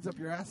those beads up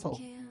your asshole?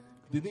 Do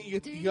you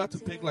think you got to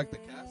pick like the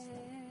cast?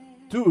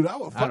 Dude, I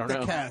will I fuck don't the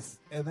know. cast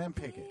and then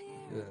pick it.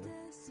 Yeah.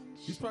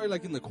 He's probably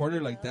like in the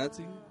corner like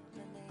dancing.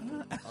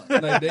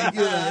 Like naked.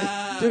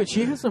 Like, Dude,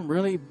 she has some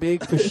really big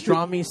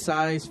pastrami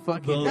size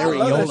fucking I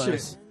love that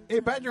areolas. shit. Hey,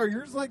 Badger, are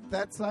yours like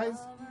that size?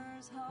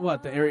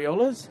 What, the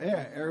areolas?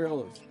 Yeah,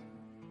 areolas.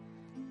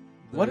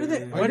 What are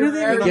they? Are What do your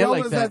they even get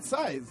like areolas that?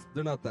 size?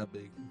 they're not that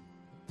big.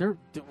 They're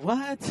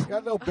what?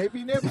 Got little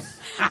baby nips?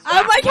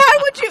 I'm like,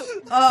 how would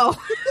you? Oh.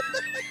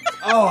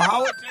 Oh,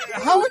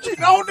 how would you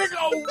know, nigga?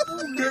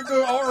 Oh,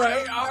 nigga, all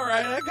right,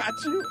 I got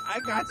you.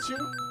 At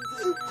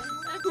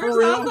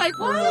first I was like,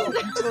 what?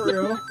 For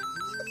real.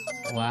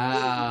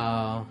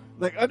 Wow.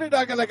 Like,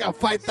 Underdog got like a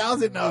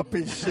 5,000 up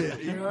and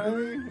shit. You know what I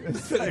mean?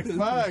 It's like,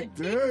 fuck,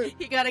 dude.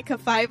 He got a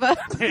Kafiba.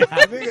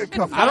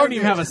 I don't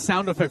even have a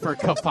sound effect for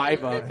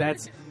Kafiba.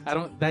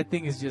 That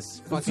thing is just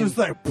It's fucking. just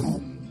like,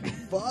 boom.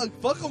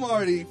 Fuck him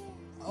already.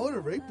 I would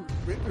have raped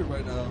her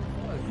right now.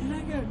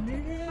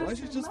 Why is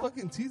she just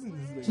fucking teasing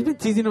this nigga? She's been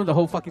teasing him the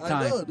whole fucking I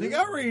time. know, They dude.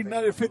 got already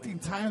nutted 15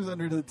 times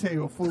under the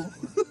table, fool.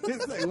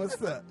 It's like, what's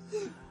that?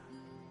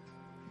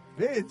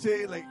 Bitch,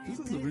 hey, like, This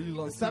is a really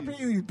long stop tease.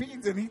 eating these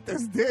beans and eat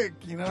this dick,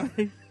 you know?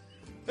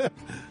 I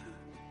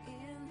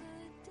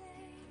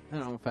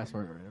don't know. Fast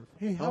forward.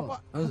 Hey, how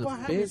about that was a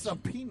having bitch. some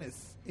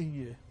penis in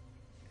you?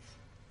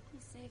 You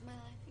saved my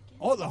life again.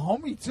 Oh, the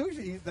homie,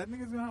 too. That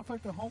nigga's gonna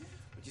fuck the homie?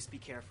 But just be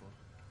careful.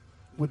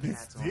 With his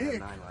Cats only have dick.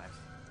 9 lives.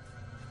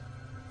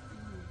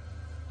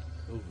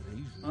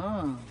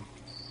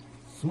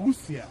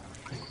 Sucia.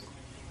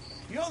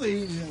 You know the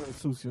Asian are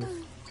sucios.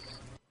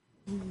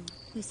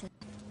 Who said?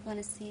 Want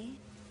to see?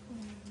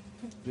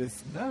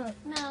 This nut.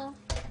 No.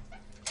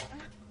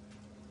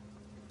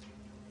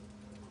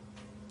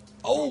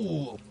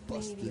 Oh, Maybe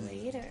busted.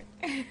 later.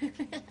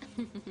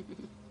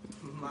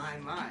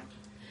 My.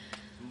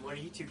 What are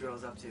you two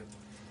girls up to?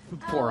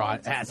 Poor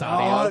ass Oh,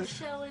 audio.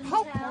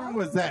 how porn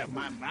was that?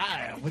 My,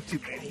 what you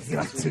ladies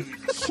up to?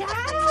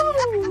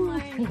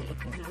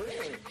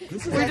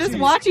 We're just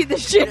watching the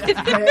shit.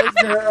 Hey,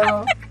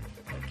 girl.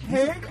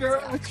 Hey, girl,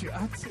 what you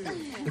up to?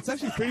 It's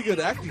actually pretty good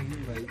acting.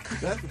 Like,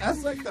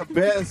 That's like the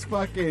best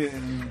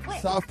fucking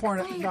soft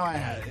porn. No, I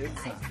had it.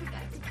 It's not.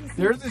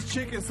 There's this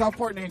chick in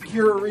Southport named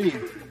Kira Reed.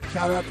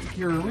 Shout out to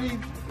Kira Reed.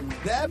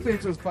 That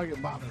bitch was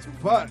fucking bomb as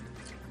fuck.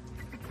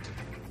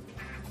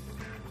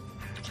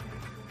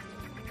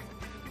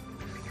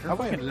 They're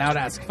fucking loud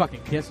ass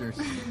fucking kissers.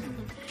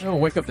 They're gonna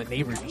wake up the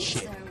neighbors and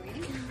shit.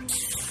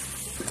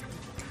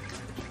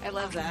 I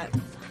love that.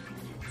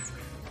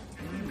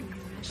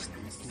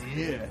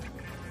 Yeah.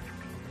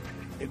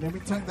 And let me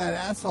tongue that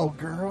asshole,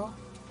 girl.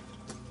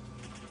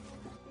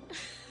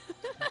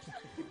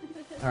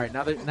 All right,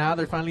 now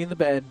they're finally in the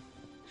bed.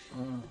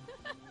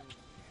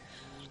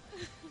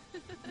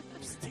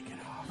 Just take it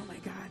off. Oh my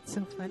god,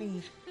 so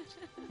funny.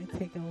 It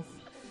tickles.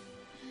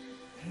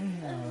 So you're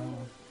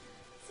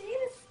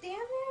gonna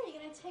stand there?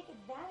 You're gonna take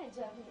advantage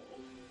of me?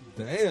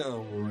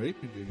 damn,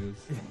 raping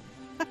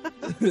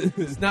niggas.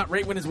 It's not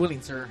rape when it's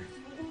willing, sir.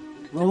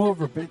 Roll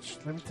over, bitch.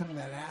 Let me tongue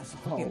that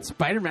asshole. Fucking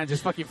Spider-Man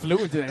just fucking flew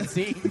into that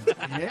scene.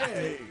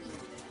 Yay.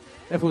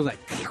 That fool was like,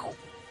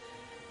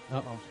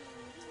 uh-oh.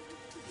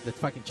 The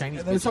fucking Chinese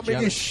And then bitch somebody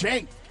jealous. gets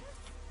shanked.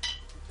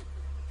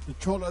 The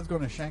Chola's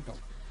going to shank him.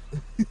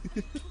 What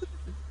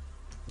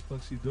the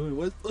fuck's she doing?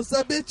 What's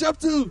that bitch up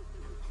to?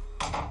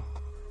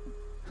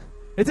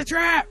 It's a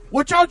trap!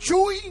 Watch out,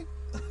 Chewy!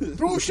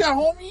 Throw shit,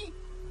 homie!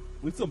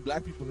 With some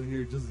black people in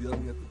here just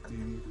yelling at the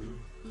TV.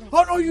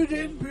 Oh, no, you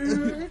didn't,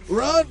 bitch!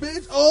 Run,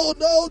 bitch! Oh,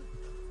 no!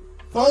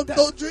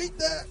 Don't drink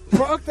that!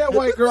 Fuck that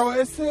white girl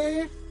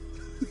essay!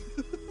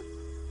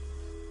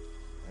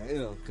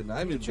 Damn,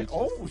 conniving bitch.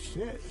 Oh,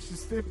 shit. She's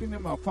stepping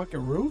in my fucking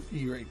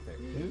roofie right there,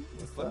 dude.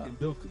 What's fucking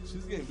Bill?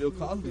 She's getting Bill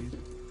Cosby.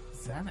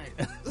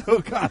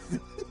 Bill Cosby.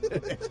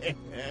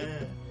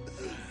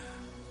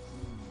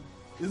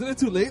 Isn't it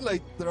too late?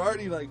 Like, they're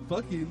already, like,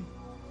 fucking.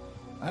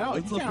 I know.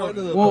 What's You the can't- point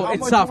of the... Well, How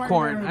it's much soft am I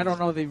corn. gonna- I don't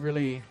know if they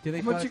really... Do they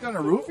How much fuck? you gonna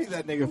roofie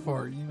that nigga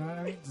for? You know what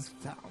I mean? Just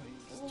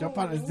jump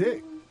on his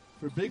dick.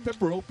 For big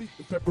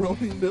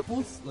pepperoni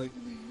nipples, like,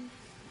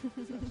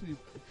 it's actually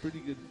a pretty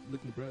good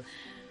looking breast.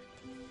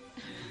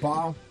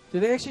 Bomb.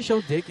 Do they actually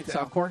show dick in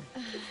soft corn?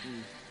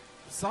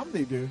 Some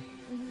they do.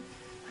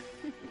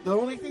 The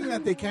only thing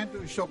that they can't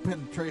do is show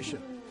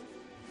penetration.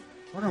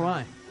 Wonder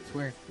why. It's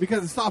weird.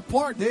 Because it's soft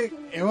porn, dick.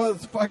 It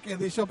was fucking,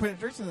 they show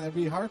penetration, that'd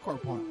be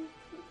hardcore porn.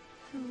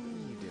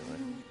 You do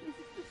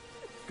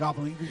it.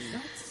 Gobbling these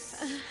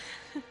nuts.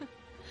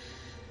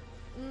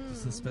 The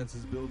suspense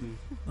is building.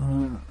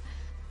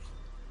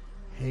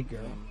 Hey,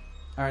 girl.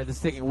 All right, this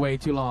is taking way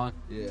too long.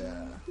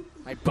 Yeah.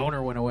 My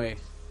boner went away.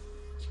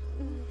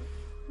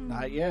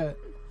 Not yet.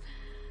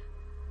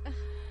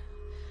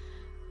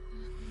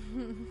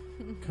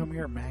 Come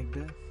here,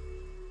 Magda.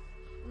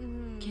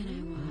 Can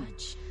I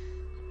watch?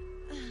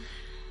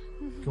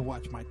 You can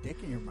watch my dick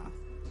in your mouth.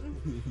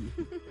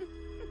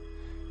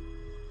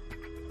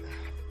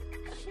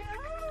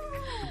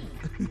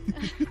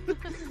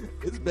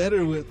 It's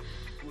better with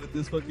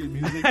this fucking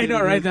music. I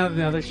know, right now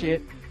the other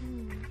shit.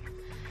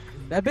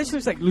 That bitch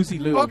looks like Lucy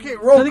Liu. Okay,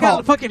 roll so they call.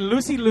 got fucking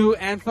Lucy Liu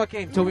and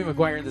fucking Tobey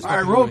Maguire in this. All right,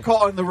 fucking roll movie.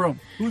 call in the room.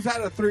 Who's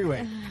had a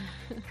three-way?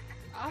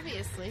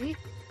 Obviously.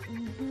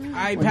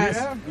 I Oh,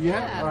 passed.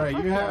 Yeah. All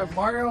right, you have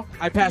Mario.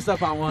 I passed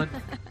up on one.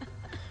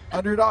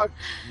 Underdog.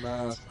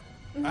 Nah.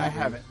 I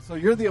haven't. So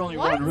you're the only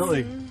What? one,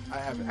 really. I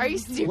haven't. Are you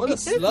serious? What a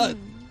slut.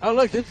 Oh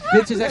look, this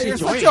bitch is actually You're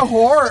joining. such a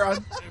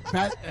whore.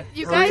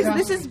 You guys,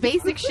 this is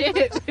basic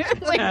shit.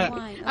 Like,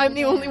 I'm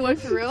the only one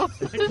for real.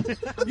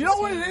 You know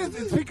what it is?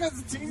 It's because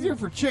it's easier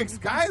for chicks.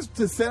 Guys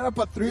to set up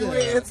a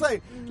three-way. Yeah. It's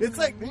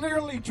like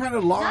literally trying to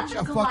launch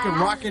a fucking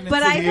rocket into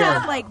But I've the air.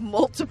 had like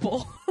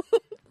multiple.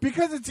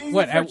 Because it's easy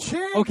What? for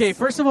chicks. Okay,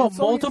 first of all, It's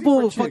so easy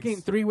multiple for chicks. fucking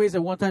three ways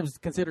at one time is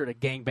considered a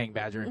gangbang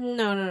badger.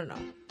 No.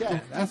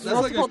 Yeah, that's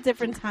Multiple like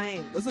different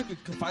times. That's like a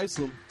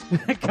confisum.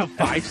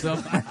 Confide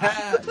some.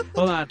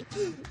 Hold on.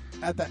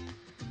 Add it up.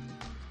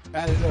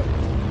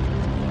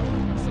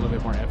 It's a little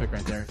bit more epic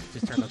right there.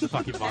 Just turn up the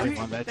fucking volume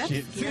on that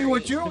shit. See,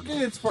 what you don't get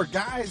is for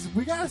guys,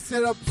 we gotta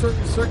set up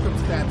certain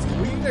circumstances.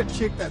 We need a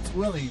chick that's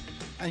willing.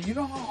 And you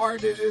know how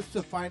hard it is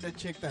to find a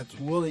chick that's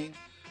willing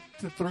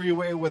to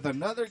three-way with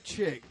another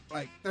chick.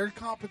 Like, their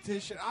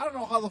competition. I don't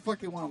know how the fuck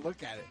they want to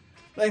look at it.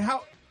 Like,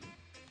 how...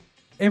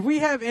 If we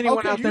have anyone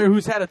Okay, out you- there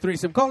who's had a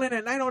threesome, call in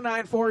at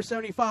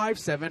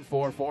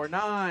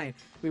 909-475-7449.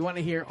 We want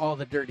to hear all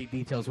the dirty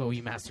details while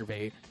we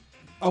masturbate.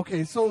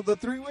 Okay, so the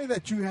three-way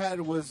that you had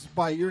was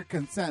by your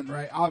consent,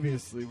 right?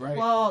 Obviously, right?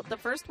 Well, the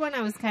first one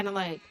I was kind of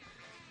like,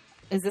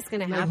 is this going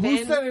to Like, happen?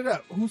 who set it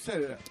up? Who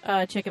set it up?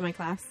 A chick in my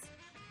class.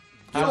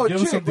 Oh,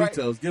 give us some chick, right?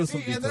 details. Give us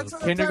some See, and that's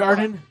details. what I'm talking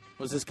Kindergarten?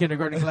 Was this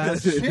kindergarten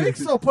class?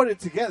 Chicks will put it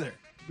together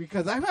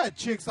because I've had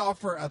chicks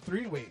offer a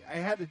three-way. I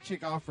had a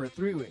chick offer a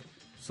three-way.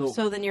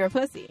 So then you're a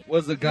pussy.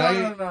 Was the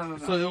guy? No.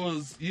 So it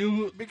was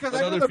you, Because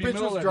I know another the bitch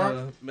female, was and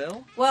drunk. a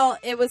male. Well,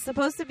 it was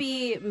supposed to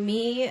be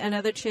me,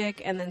 another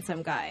chick, and then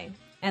some guy.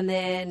 And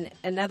then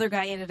another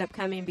guy ended up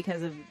coming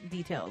because of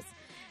details.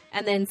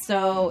 And then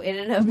so it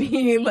ended up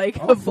being like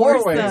a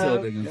four-way.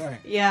 foursome. Yeah.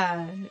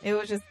 Yeah, it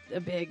was just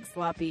a big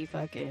sloppy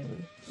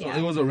fucking. So Yeah.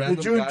 it was a random.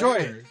 Did you guy, enjoy or-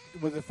 it?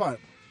 Was it fun?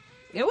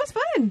 It was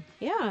fun,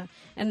 yeah.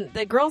 And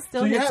the girl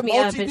still So you hits had me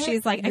up, and multi-dick?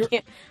 she's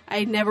like,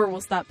 I never will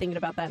stop thinking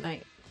about that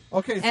night.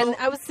 Okay, so, And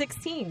I was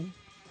 16,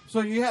 so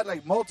you had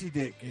like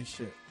multi-dick and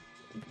shit.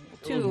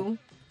 too.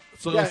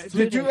 So Yeah, it was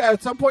did you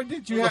at some point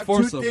did you It was a have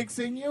two foursome. dicks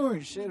in you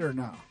and shit or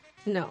no?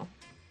 No.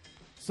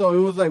 So it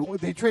was like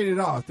they traded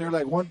off. They're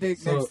like one dick,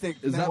 So next dick,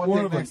 is then that one more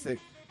dick, of a- next dick.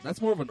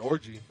 That's more of an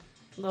orgy.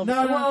 Little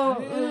No,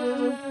 bit.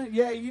 no,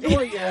 yeah, you know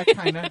what? Yeah,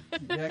 kind of.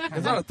 Yeah, kind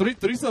It's not a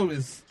threesome.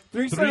 Is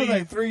threesome is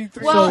like three.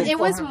 Well, so it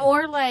was 400.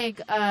 more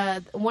like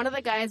one of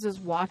the guys was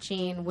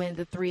watching when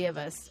the three of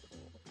us,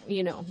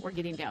 were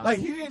getting down. Like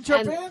he didn't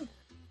jump And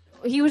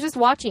in. He was just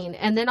watching,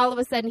 and then all of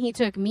a sudden he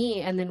took me,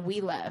 and then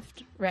we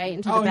left right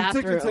into the Oh, he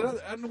took bathroom. you to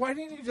the, and why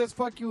didn't he just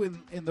fuck you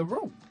in the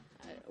room?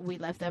 We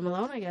left them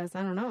alone, I guess.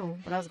 I don't know,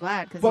 but I was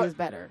glad because he But- was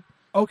better.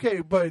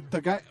 Okay, but the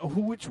guy,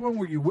 which one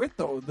were you with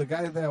though? The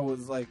guy that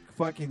was like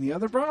fucking the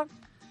other broad?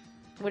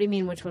 What do you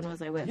mean? Which one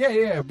was I with?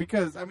 Yeah,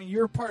 because I mean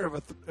you're part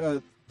of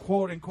a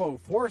quote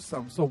unquote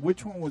foursome. So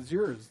which one was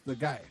yours? The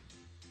guy,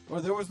 or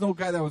there was no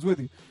guy that was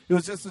with you? It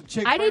was just a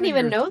chick. I didn't friend of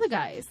even yours. know the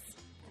guys.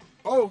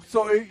 Oh,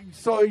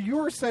 so you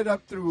were set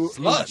up through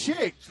Slut. a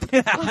chick.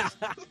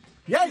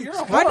 Yeah, you're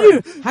a How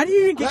whore. do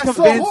you even get That's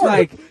so convinced? hard.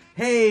 Like,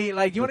 hey,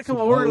 like you want to come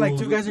over? Like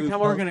two guys are Oh,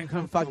 come over, gonna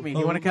come fuck me. Do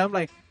you want to come?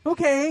 Like,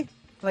 okay.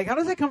 Like, how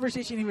does that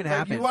conversation even Like,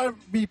 happen? you want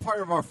to be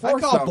part of our I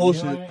foursome? call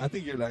bullshit. You know what I mean? I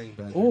think you're lying,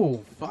 bad.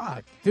 Oh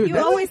fuck, dude! You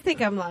that's- always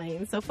think I'm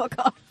lying, so fuck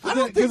off. I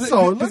don't think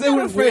so. Look then at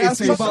when her we face. ask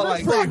you It's about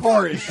like pretty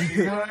whorish.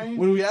 You know what I mean?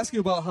 when we ask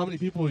you about how many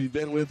people you've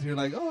been with, you're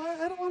like, oh,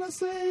 I don't want to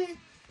say.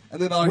 And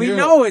then we here,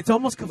 know it's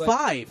almost like,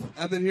 5.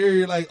 And then here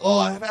you're like, oh,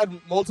 I've had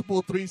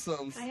multiple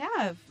threesomes I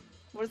have.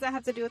 What does that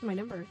have to do with my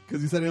number?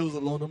 because you said it was a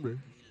low number.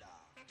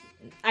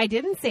 I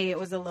didn't say it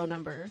was a low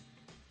number.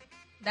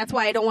 That's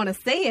why I don't want to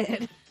say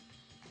it.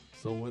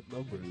 So what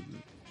number is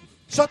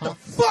it? Shut the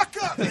fuck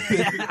up.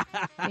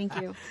 Thank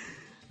you.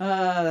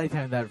 I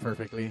timed that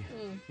perfectly.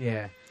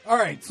 Yeah. All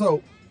right,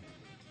 so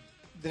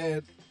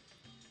then,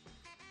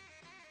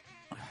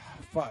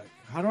 fuck.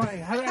 How do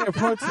I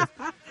approach this?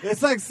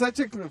 It's like such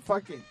a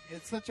fucking.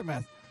 It's such a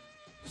mess.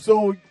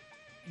 So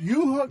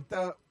you hooked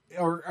up,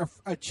 or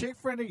a chick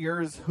friend of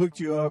yours hooked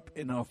you up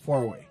in a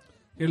 4-way.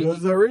 It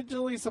was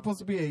originally supposed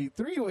to be a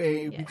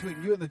 3-way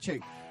between you and the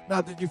chick.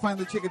 Now, did you find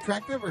the chick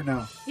attractive or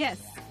no? Yes.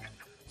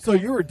 So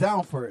you were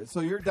down for it. So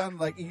you're down to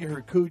like eat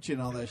her cooch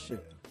and all that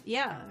shit.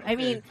 Yeah. I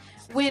mean,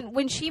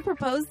 when she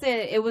proposed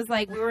it, it was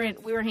like we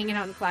were hanging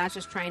out in class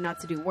just trying not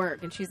to do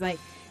work, and she's like,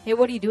 "Hey,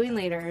 what are you doing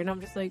later?" And I'm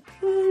just like,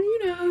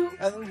 And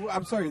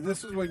I'm sorry,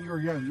 this is when you were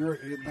young. You were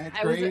in ninth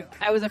I was grade.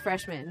 I was a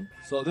freshman.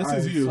 So this All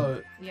is right, you.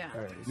 so- Yeah.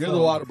 all right, You're so-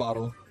 the water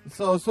bottle.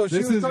 So she This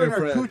was is throwing your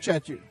her friend. cooch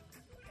at you.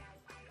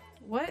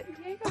 What?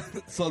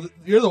 So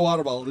you're the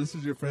water bottle. This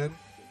is your friend,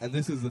 and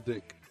this is the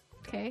dick,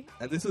 Okay.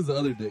 and this is the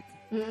other dick.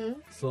 Mm-hmm.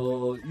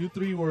 So you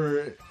three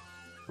were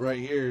right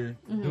here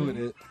Mhm. doing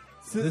it.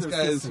 Scissors, this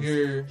guy is scissors.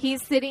 here.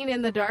 He's sitting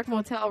in the dark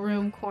motel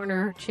room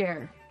corner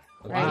chair.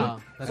 Right?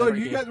 Wow. That's So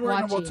pretty you good. guys were in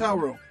a Watching. motel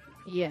room.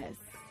 Yes.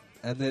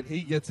 And then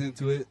he gets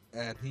into it,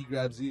 and he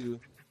grabs you,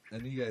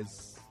 and you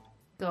guys.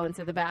 Go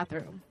into the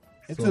bathroom.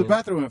 Into the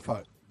bathroom and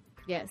fuck.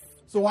 Yes.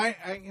 So I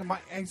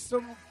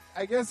still,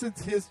 I guess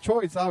it's his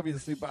choice,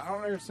 obviously, but I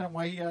don't understand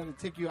why he had to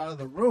take you out of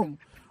the room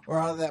or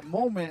out of that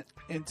moment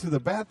into the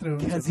bathroom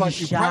to Because fuck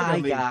he's you shy,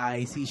 privately.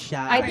 guys. He's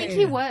shy. I think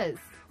he was.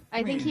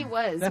 I think he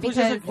was That was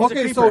because just a-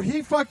 Okay, so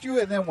he fucked you,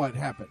 and then what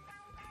happened?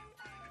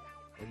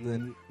 And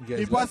then you guys.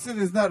 He busted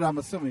his nut, I'm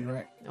assuming,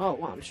 right? oh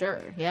well, I'm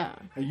sure. Yeah.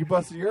 And you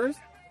busted yours?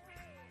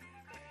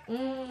 I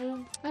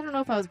don't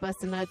know if I was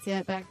busting nuts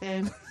yet back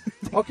then.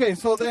 Okay,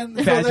 so then,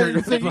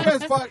 Badger so you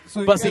guys fuck.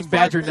 So you busting guys fuck,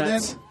 badger and then-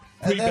 nuts.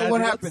 And then Pre-badger what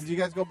nuts? happens? You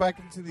guys go back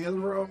into the other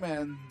room,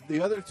 and the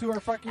other two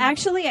are fucking.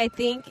 Actually, I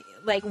think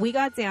like we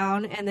got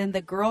down, and then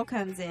the girl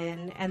comes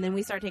in, and then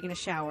we start taking a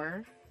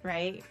shower,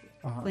 right,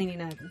 cleaning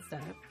up and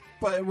stuff.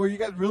 But were you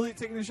guys really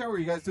taking a shower? Or were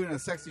you guys doing a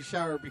sexy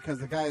shower because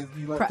the guys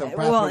you left the bathroom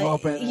Well,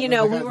 open? you and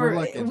know, the we guys were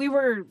looking?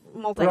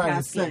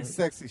 multitasking. Right, a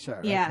sexy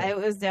shower. Yeah, okay. it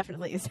was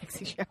definitely a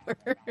sexy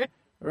shower.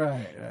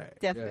 Right.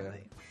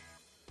 Definitely.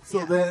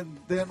 So then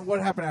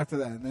what happened after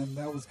that? And then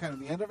that was kind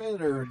of the end of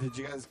it, or did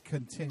you guys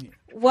continue?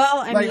 Well,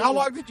 I like mean, how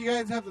long did you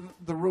guys have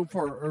the room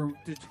for, or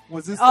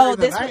was this? Oh, during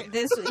the this night?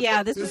 this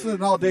yeah this This was was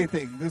an all day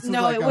thing. This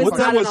No, was like it a was What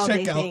not time an was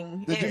all-day checkout?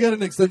 thing. Did you It- get an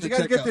Did extended you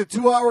guys get the checkout?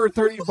 2 hour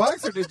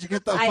 $30, or did you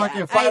get the I-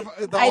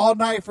 fucking I- all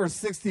night for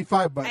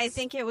 $65? I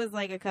think it was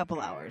like a couple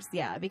hours.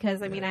 Yeah,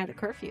 because I mean I had a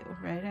curfew,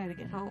 right? I had to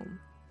get home.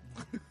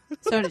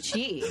 So did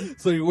she.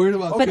 So you're worried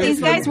about? But Okay, these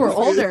so- guys were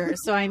older,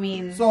 so I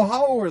mean, So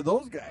how old were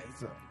those guys?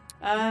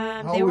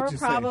 They would were you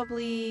say?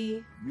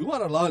 probably. You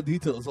want a lot of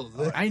details,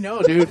 Jose. I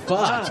know, dude.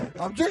 Fuck.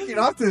 I'm jerking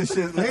off to this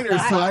shit later,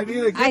 so I need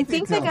to get I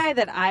think the details. guy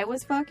that I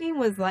was fucking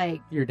was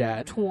like Your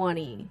dad.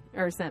 20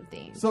 or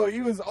something. So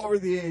he was over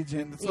the age,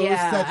 and so Yeah, it was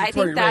statutory I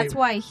think that's rape.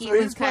 why he So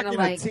was kinda fucking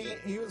like-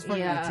 he was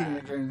fucking Yeah. a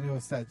teenager, and it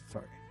was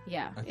statutory.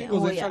 Yeah. I think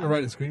Jose trying to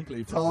write a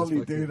screenplay for Totally, this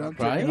fucking- dude. I'm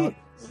Right? checking out.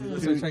 See,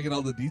 that's why I'm trying to get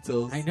all the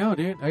details. I know,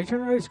 dude. Are you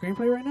trying to write a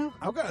screenplay right now?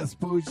 I'm gonna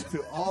spooge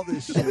to all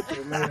this shit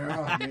later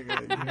on,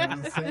 nigga. You know what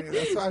I'm saying?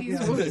 That's why I'm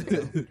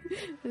getting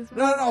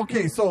No.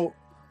 Okay, so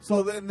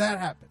then that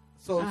happened.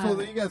 So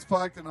then you guys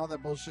fucked and all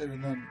that bullshit,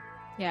 and then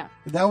Yeah.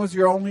 that was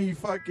your only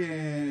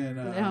fucking.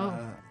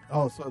 No.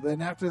 Oh, so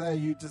then after that,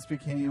 you just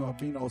became a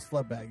beano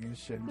slutbag and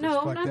shit. And just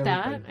No, fucked not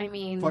that. everybody. I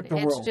mean, Fucked the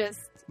it's world. just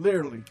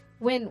literally.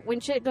 when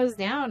shit goes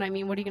down. I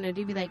mean, what are you gonna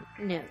do? Be like,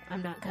 no,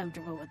 I'm not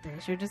comfortable with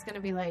this. You're just gonna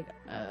be like,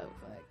 oh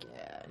fuck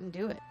yeah, and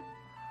do it.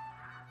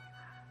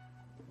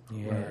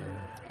 Yeah.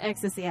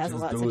 Ecstasy has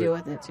Just a lot do to do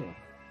it. with it too.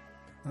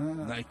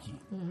 Nike.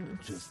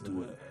 Mhm. Just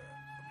do it.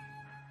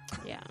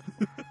 Yeah.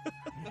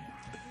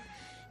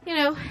 You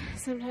know,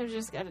 sometimes you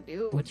just gotta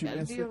do what Don't you you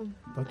gotta miss it? do.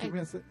 Don't you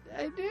miss it?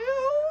 I do.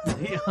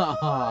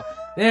 Yeah.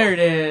 There it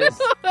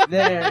is.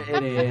 There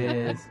it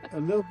is. A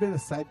little bit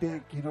of side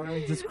dick, you know what I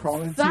mean? Just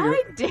crawl into your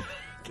Side dick.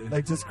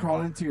 like just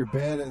crawl into your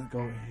bed and go,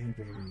 hey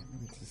baby,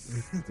 let me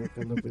just stick a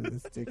little bit of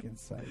this dick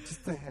inside,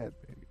 just a head,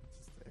 baby,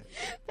 just a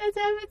head. That's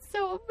happened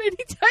so many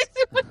times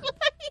in my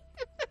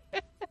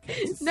life.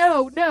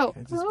 No.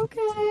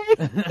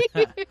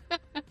 Okay.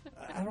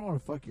 I don't want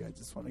to fuck you. I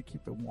just want to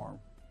keep it warm.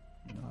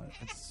 You know,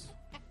 I just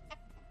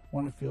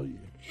want to feel you.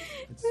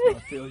 I just want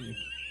to feel you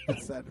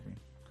inside of me.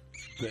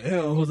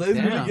 Damn, Jose's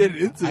Damn. really getting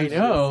into I this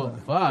know.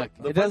 shit. Fuck.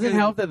 The It doesn't fucking-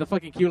 help that the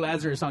fucking Q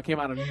Lazarus song came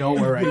out of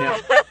nowhere right now.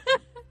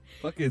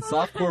 Fucking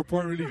softcore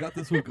porn really got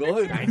this one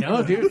going. I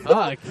know, dude.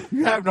 Fuck.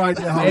 You have no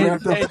idea how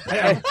ramped up I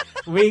am.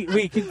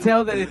 We can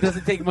tell that it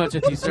doesn't take much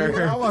of you,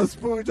 sir. I want to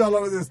spooge all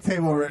over this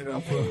table right now,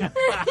 bro.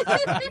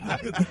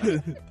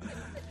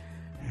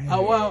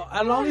 Well,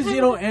 as long as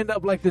you don't end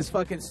up like this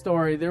fucking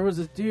story, there was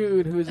a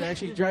dude who was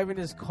actually driving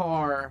his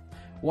car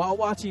while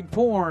watching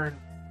porn,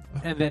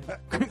 and then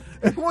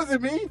It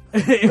wasn't me.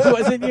 it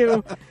wasn't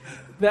you.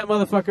 That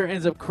motherfucker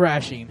ends up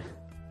crashing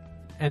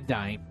and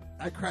dying.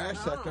 I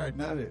crashed after I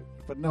nutted,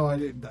 but no, I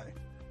didn't die.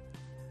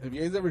 Have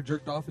you guys ever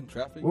jerked off in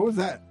traffic? What was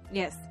that?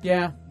 Yes.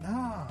 Yeah.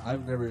 No.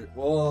 I've never.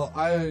 Well,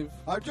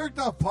 I've jerked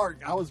off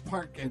parked. I was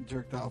parked and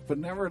jerked off, but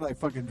never like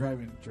fucking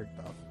driving and jerked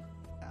off.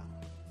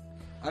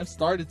 I've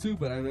started to,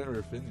 but I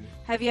never finished.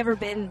 Have you ever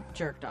been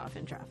jerked off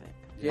in traffic?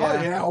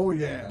 Yeah. Oh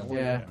yeah.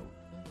 Yeah.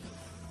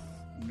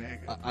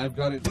 Nigga. I've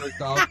gotten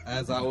jerked off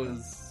as I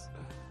was.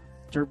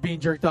 Being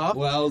jerked off?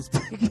 Well, I was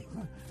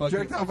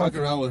Jerked off fucking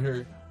around with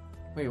her.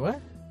 Wait,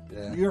 what?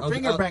 Yeah. You're I was-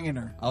 finger banging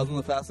her. I was on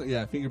the fast lane.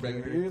 Yeah, finger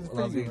banging her. You're the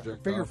while I was finger- getting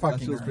jerked finger off. fucking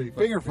That shit was her. pretty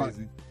Finger fucking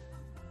fucking.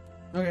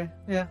 crazy. Okay.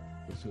 Yeah.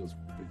 That shit was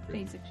pretty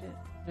crazy. Basic shit.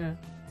 Yeah.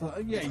 So,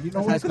 yeah, you That's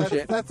know high what? school That's,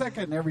 shit. that's like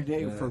an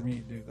everyday Yeah. for me,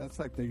 dude. That's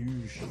like the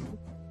usual.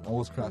 I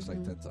almost crashed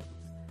like 10 times.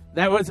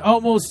 That was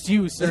almost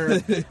you,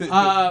 sir.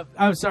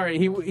 I'm sorry.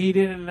 He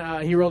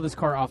didn't. He rolled his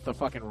car off the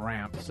fucking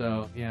ramp.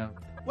 So yeah.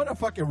 What a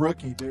fucking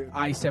rookie, dude.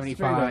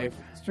 I-75.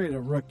 Straight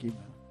up rookie, man.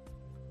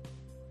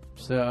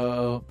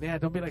 So yeah,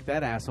 don't be like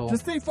that asshole.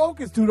 Just stay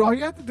focused, dude. All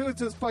you have to do is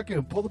just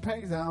fucking pull the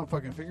panties down,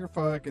 fucking finger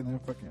fuck, and then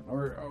fucking.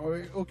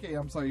 Or okay,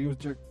 I'm sorry, he was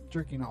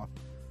jerking off.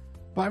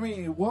 But I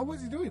mean, what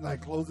was he doing?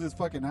 Like close his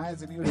fucking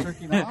eyes and he was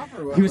jerking off,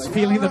 or what? He was Like,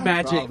 feeling the ah,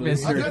 magic, probably.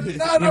 mister. No, He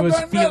no, was no,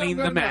 no, feeling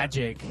no, the no.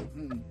 magic.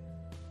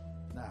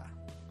 Nah.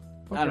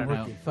 I don't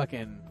know. Rookie.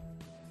 Fucking.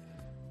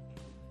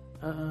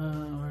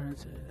 Where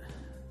is it?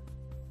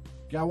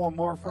 Got one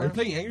more for Are you him?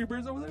 playing Angry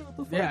Birds over there? What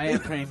the fuck? Yeah, I am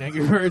playing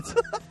Angry Birds.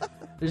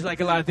 There's like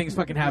a lot of things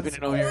fucking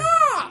happening over here.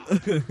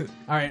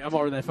 All right, I'm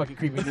over that fucking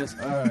creepiness.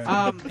 All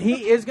right.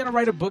 He is gonna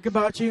write a book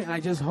about you, and I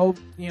just hope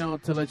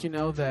to let you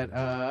know that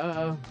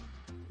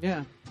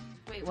yeah,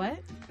 Wait, what?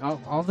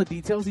 all the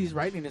details he's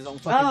writing his own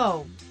fucking.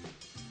 Oh.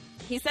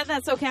 He said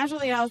that so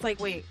casually, I was like,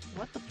 wait,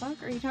 what the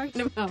fuck are you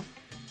talking about?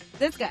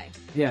 This guy.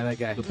 Yeah, that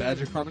guy. The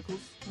Badger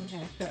Chronicles?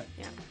 Okay.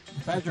 Yeah.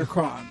 Badger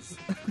Crons.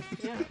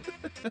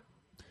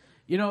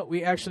 Yeah.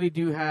 We actually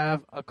do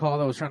have a call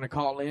that was trying to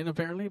call in,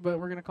 apparently, but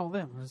we're gonna call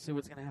them. Let's see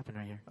what's gonna happen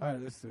right here. All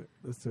right, let's do it.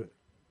 Let's do it.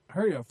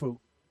 Hurry up, fool.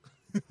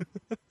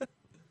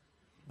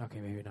 Okay,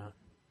 maybe not.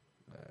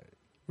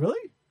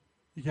 Really?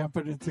 You can't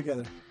put it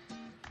together.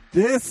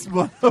 This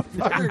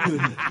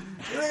motherfucker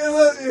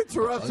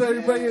interrupts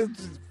everybody. And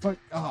just fuck.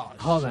 Oh,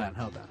 Hold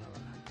on.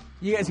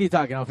 You guys keep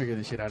talking. I'll figure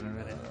this shit out in a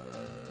minute.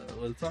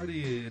 Well, it's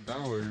already an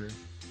hour.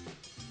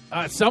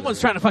 Someone's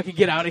trying to fucking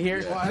get out of here.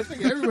 Well, I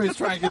think everybody's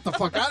trying to get the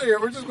fuck out of here.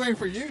 We're just waiting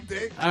for you,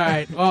 Dick. All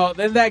right. Well,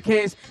 in that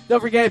case, don't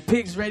forget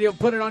Pigs Radio.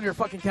 Put it on your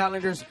fucking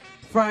calendars.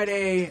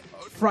 Friday.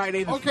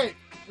 The Okay.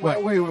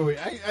 What? Wait.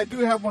 I do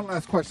have one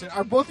last question.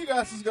 Are both you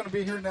guys going to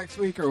be here next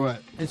week or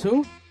what? It's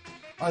who?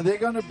 Are they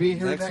going to be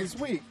here Next next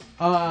week?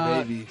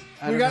 Maybe.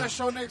 We got a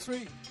show next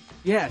week.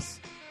 Yes,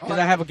 because All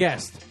right. I have a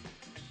guest.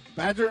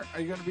 Badger, are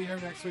you going to be here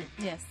next week?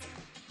 Yes.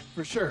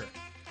 For sure.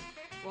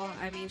 Well,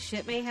 I mean,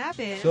 shit may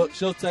happen.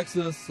 She'll text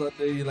us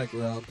Sunday like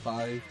around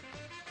 5.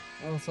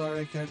 Oh,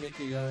 sorry, I can't make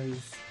it,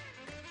 guys.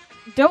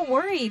 Don't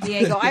worry,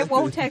 Diego. I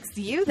won't text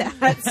you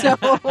that. So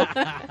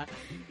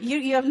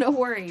you have no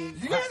worries.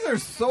 You guys are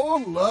so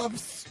love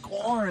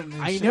scorn.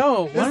 I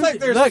know. It's like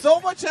there's Look,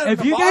 so much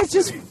if you guys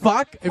just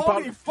fuck,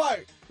 holy fuck.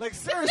 Like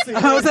seriously.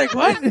 I was like,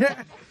 what?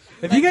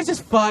 If you guys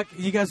just fuck,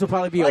 you guys will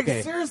probably be like,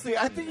 okay. Seriously,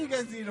 I think you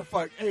guys need to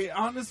fuck. Hey,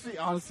 honestly.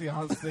 Honestly?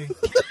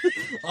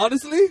 Y'all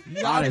niggas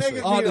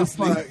need to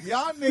fuck.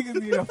 Y'all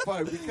niggas need to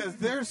fuck because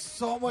there's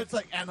so much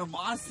like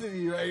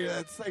animosity right here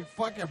that's like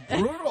fucking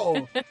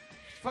brutal.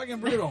 Fucking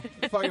brutal.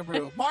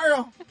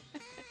 Mario,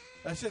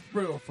 that shit's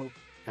brutal, folks.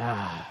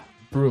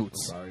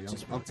 Brutes. Sorry,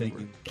 I'm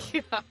taking.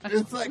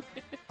 It's like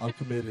I'm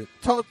committed.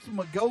 totes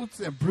my goats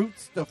and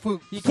brutes the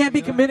food. You can't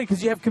be committed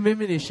because you have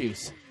commitment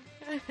issues.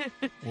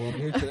 Well, I'm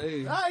here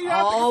today.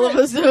 All of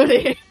us do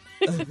it.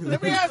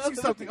 Let me ask you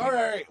something. All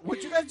right.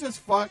 Would you guys just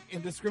fuck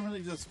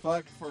indiscriminately just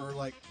fuck for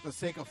like the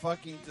sake of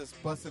fucking,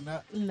 just busting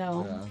that?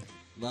 No. Yeah,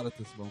 not at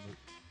this moment.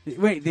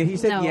 Wait, did he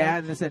say No. yeah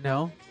and then said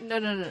no? No.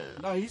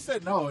 No, he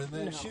said no, and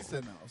then she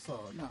said no. So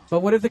no. But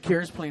what if the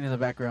Cure's playing in the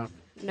background?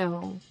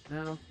 No.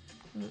 No.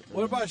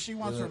 What about She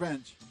Wants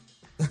Revenge?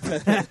 Play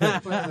in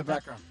the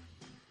background.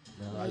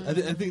 No, I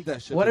think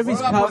that should. What if he's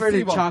What about covered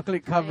in placebo?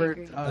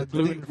 chocolate-covered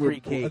gluten-free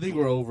cake? I think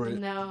we're over it.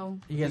 No.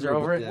 You guys are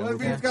over it? Yeah, What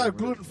if he's got a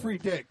gluten-free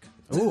dick?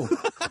 Ooh.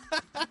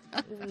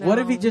 What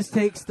if he just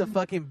takes the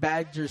fucking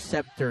Badger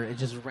scepter and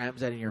just rams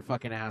that in your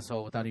fucking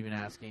asshole without even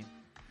asking?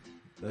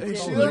 Hey,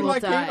 she He doesn't will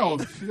like die. anal.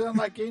 She doesn't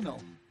like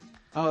anal.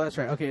 Oh, that's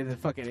right. Okay, then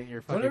fuck it in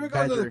your fucking Whenever it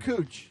goes to Badger. the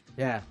cooch,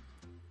 Yeah.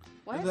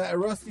 What? that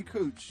rusty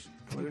cooch,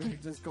 what if he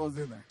just goes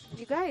in there?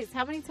 You guys,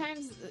 how many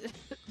times?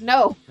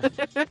 No.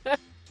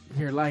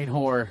 You're lying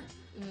whore.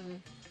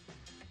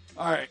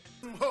 All right.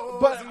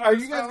 But are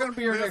you guys going to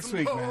be here next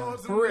week, man?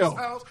 For real.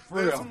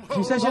 For real.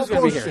 She said she was No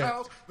going to be here.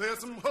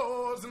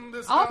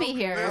 bullshit. I'll be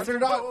here.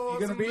 Underdog, you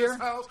going to be here?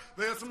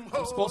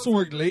 I'm supposed to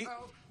work late.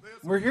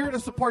 We're here to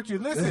support you.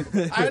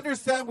 Listen, I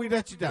understand we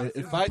let you down.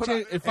 If I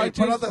change, Put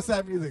on the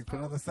sad music. Put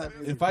on the sad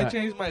music. if I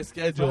change my Put on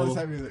schedule the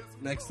sad music.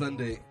 next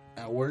Sunday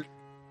at work,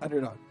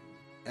 Underdog.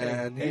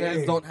 and Hey, you guys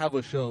hey. don't have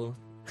a show,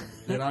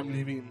 then I'm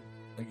leaving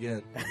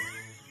again.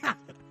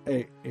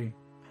 Hey.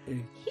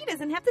 He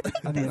doesn't have to take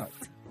this. Underdog.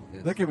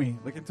 Yes. Look at me.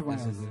 Look into my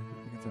Yes, eyes. yes,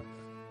 Look into-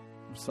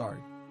 I'm sorry.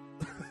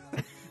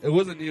 It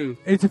wasn't you.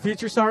 It's a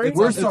future sorry? It's,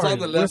 We're on, sorry. it's on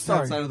the We're left sorry.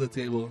 hand side of the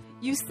table.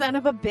 You son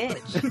of a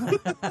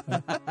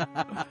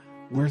bitch.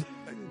 Where's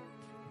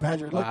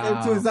Badger? Look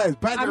Wow. into his eyes.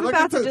 Badger, I'm look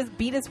about into to just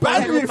beat his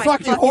forehead Badger, with you my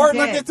fucking fucking whore.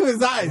 Look dick. into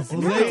his eyes.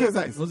 Look into his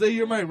eyes. Jose,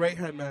 you're my right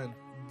hand man.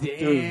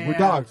 Dude, we're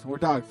dogs. We're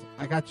dogs.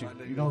 I got you.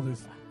 You know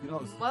this. You know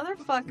this.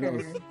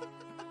 Motherfucker.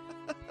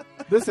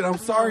 Listen, I'm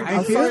sorry. I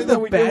I'm feel sorry the that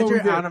we did what we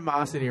Badger did.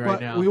 animosity right But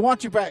now. we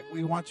want you back.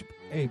 We want you.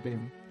 Hey, baby.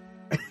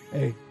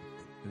 Hey.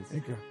 Hey,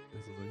 girl.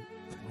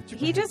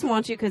 He just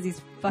wants you because he's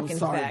fucking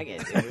sorry.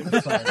 faggot, dude.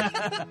 I'm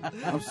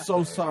sorry. I'm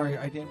so sorry.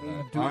 I didn't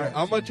mean to do All that. right,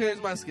 I'm gonna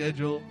change my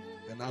schedule,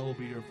 and I will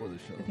be here for the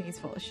show. I think he's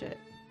full of shit.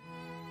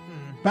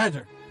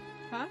 Badger.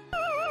 Huh?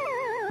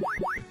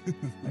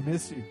 I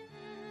miss you.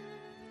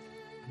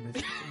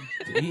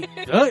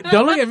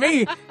 Don't look at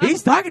me.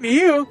 He's talking to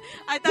you.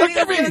 I thought he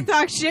was going to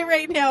talk shit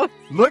right now.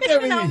 Look at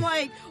And me. I'm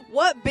like,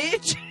 what,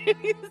 bitch?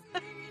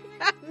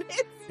 I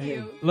miss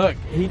you. Look,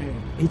 he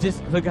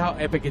just look how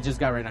epic it just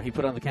got right now. He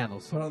put on the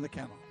candles. Put on the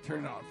candle.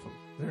 Turn it on. Fool.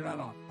 They're not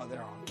on. Oh,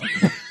 they're on.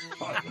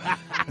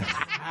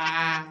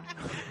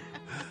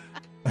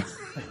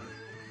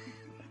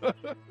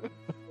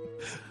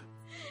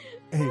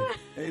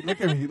 Hey, look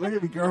at me. Look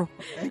at me, girl.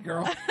 Hey,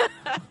 girl.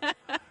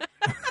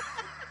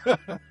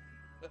 I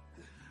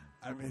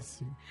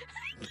miss you.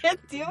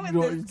 Can't deal with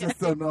You, this you guy. just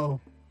don't know.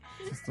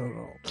 Just don't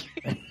know.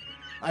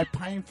 I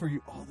pine for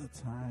you all the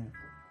time.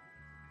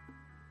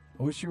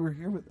 I wish you were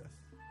here with us.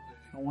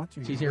 I want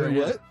you. She's here right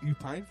What? You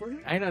pine for her?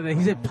 I know that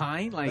he said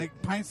pine, Like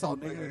pine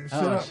salt, nigga.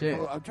 Oh, Shut up. shit.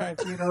 Oh, I'm trying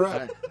to clean her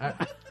up.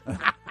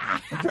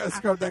 I'm trying to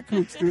scrub that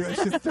cooch, dude. That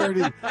shit's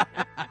dirty.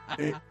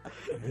 Hey,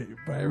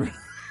 Byron.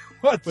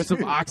 with some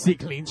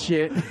OxyClean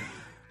shit.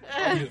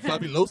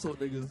 Fabuloso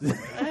niggas.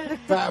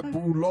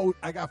 Fabuloso.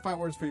 I got 5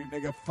 words for you,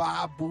 nigga.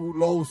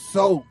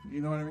 Fabuloso. You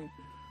know what I mean?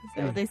 Is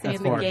that what they say That's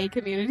in the far. gay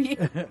community?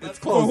 That's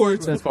close. 4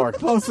 words. That's far.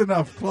 Close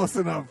enough. Close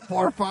enough.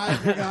 4 or 5.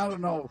 Nigga, I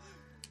don't know.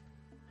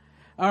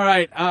 All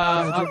right.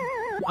 On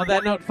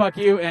that note, fuck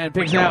you and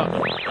pigs out.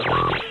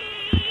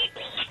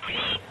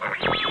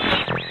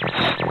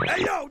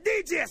 Hey, yo,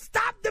 DJ,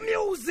 stop the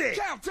music!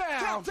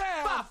 Countdown!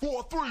 5,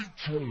 4, 3,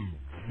 2.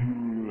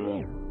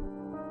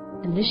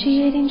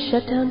 Initiating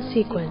shutdown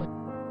sequence.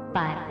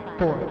 5,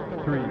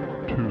 4, 3,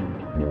 2,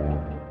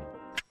 1.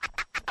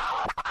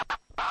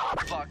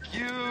 Fuck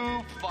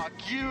you, fuck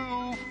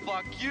you,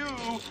 fuck you.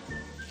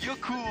 You're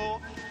cool.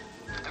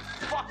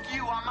 Fuck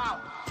you, I'm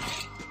out.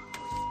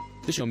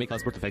 This show may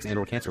cause birth defects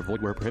and/or cancer.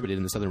 Void where prohibited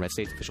in the Southern United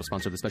States. Official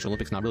sponsor of the Special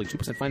Olympics. Not really.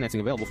 2% financing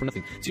available for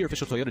nothing. See your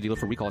official Toyota dealer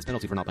for recall as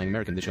penalty for not buying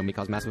American. This show may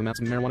cause massive amounts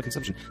of marijuana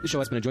consumption. This show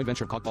has been a joint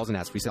venture of cock balls and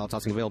ass. Free salad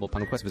tossing available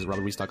upon request. Visit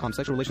RobertReese.com.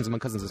 Sexual relations among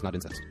cousins is not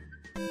incest.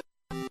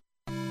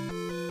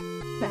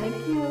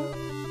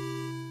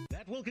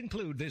 will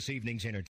conclude this evening's entertainment.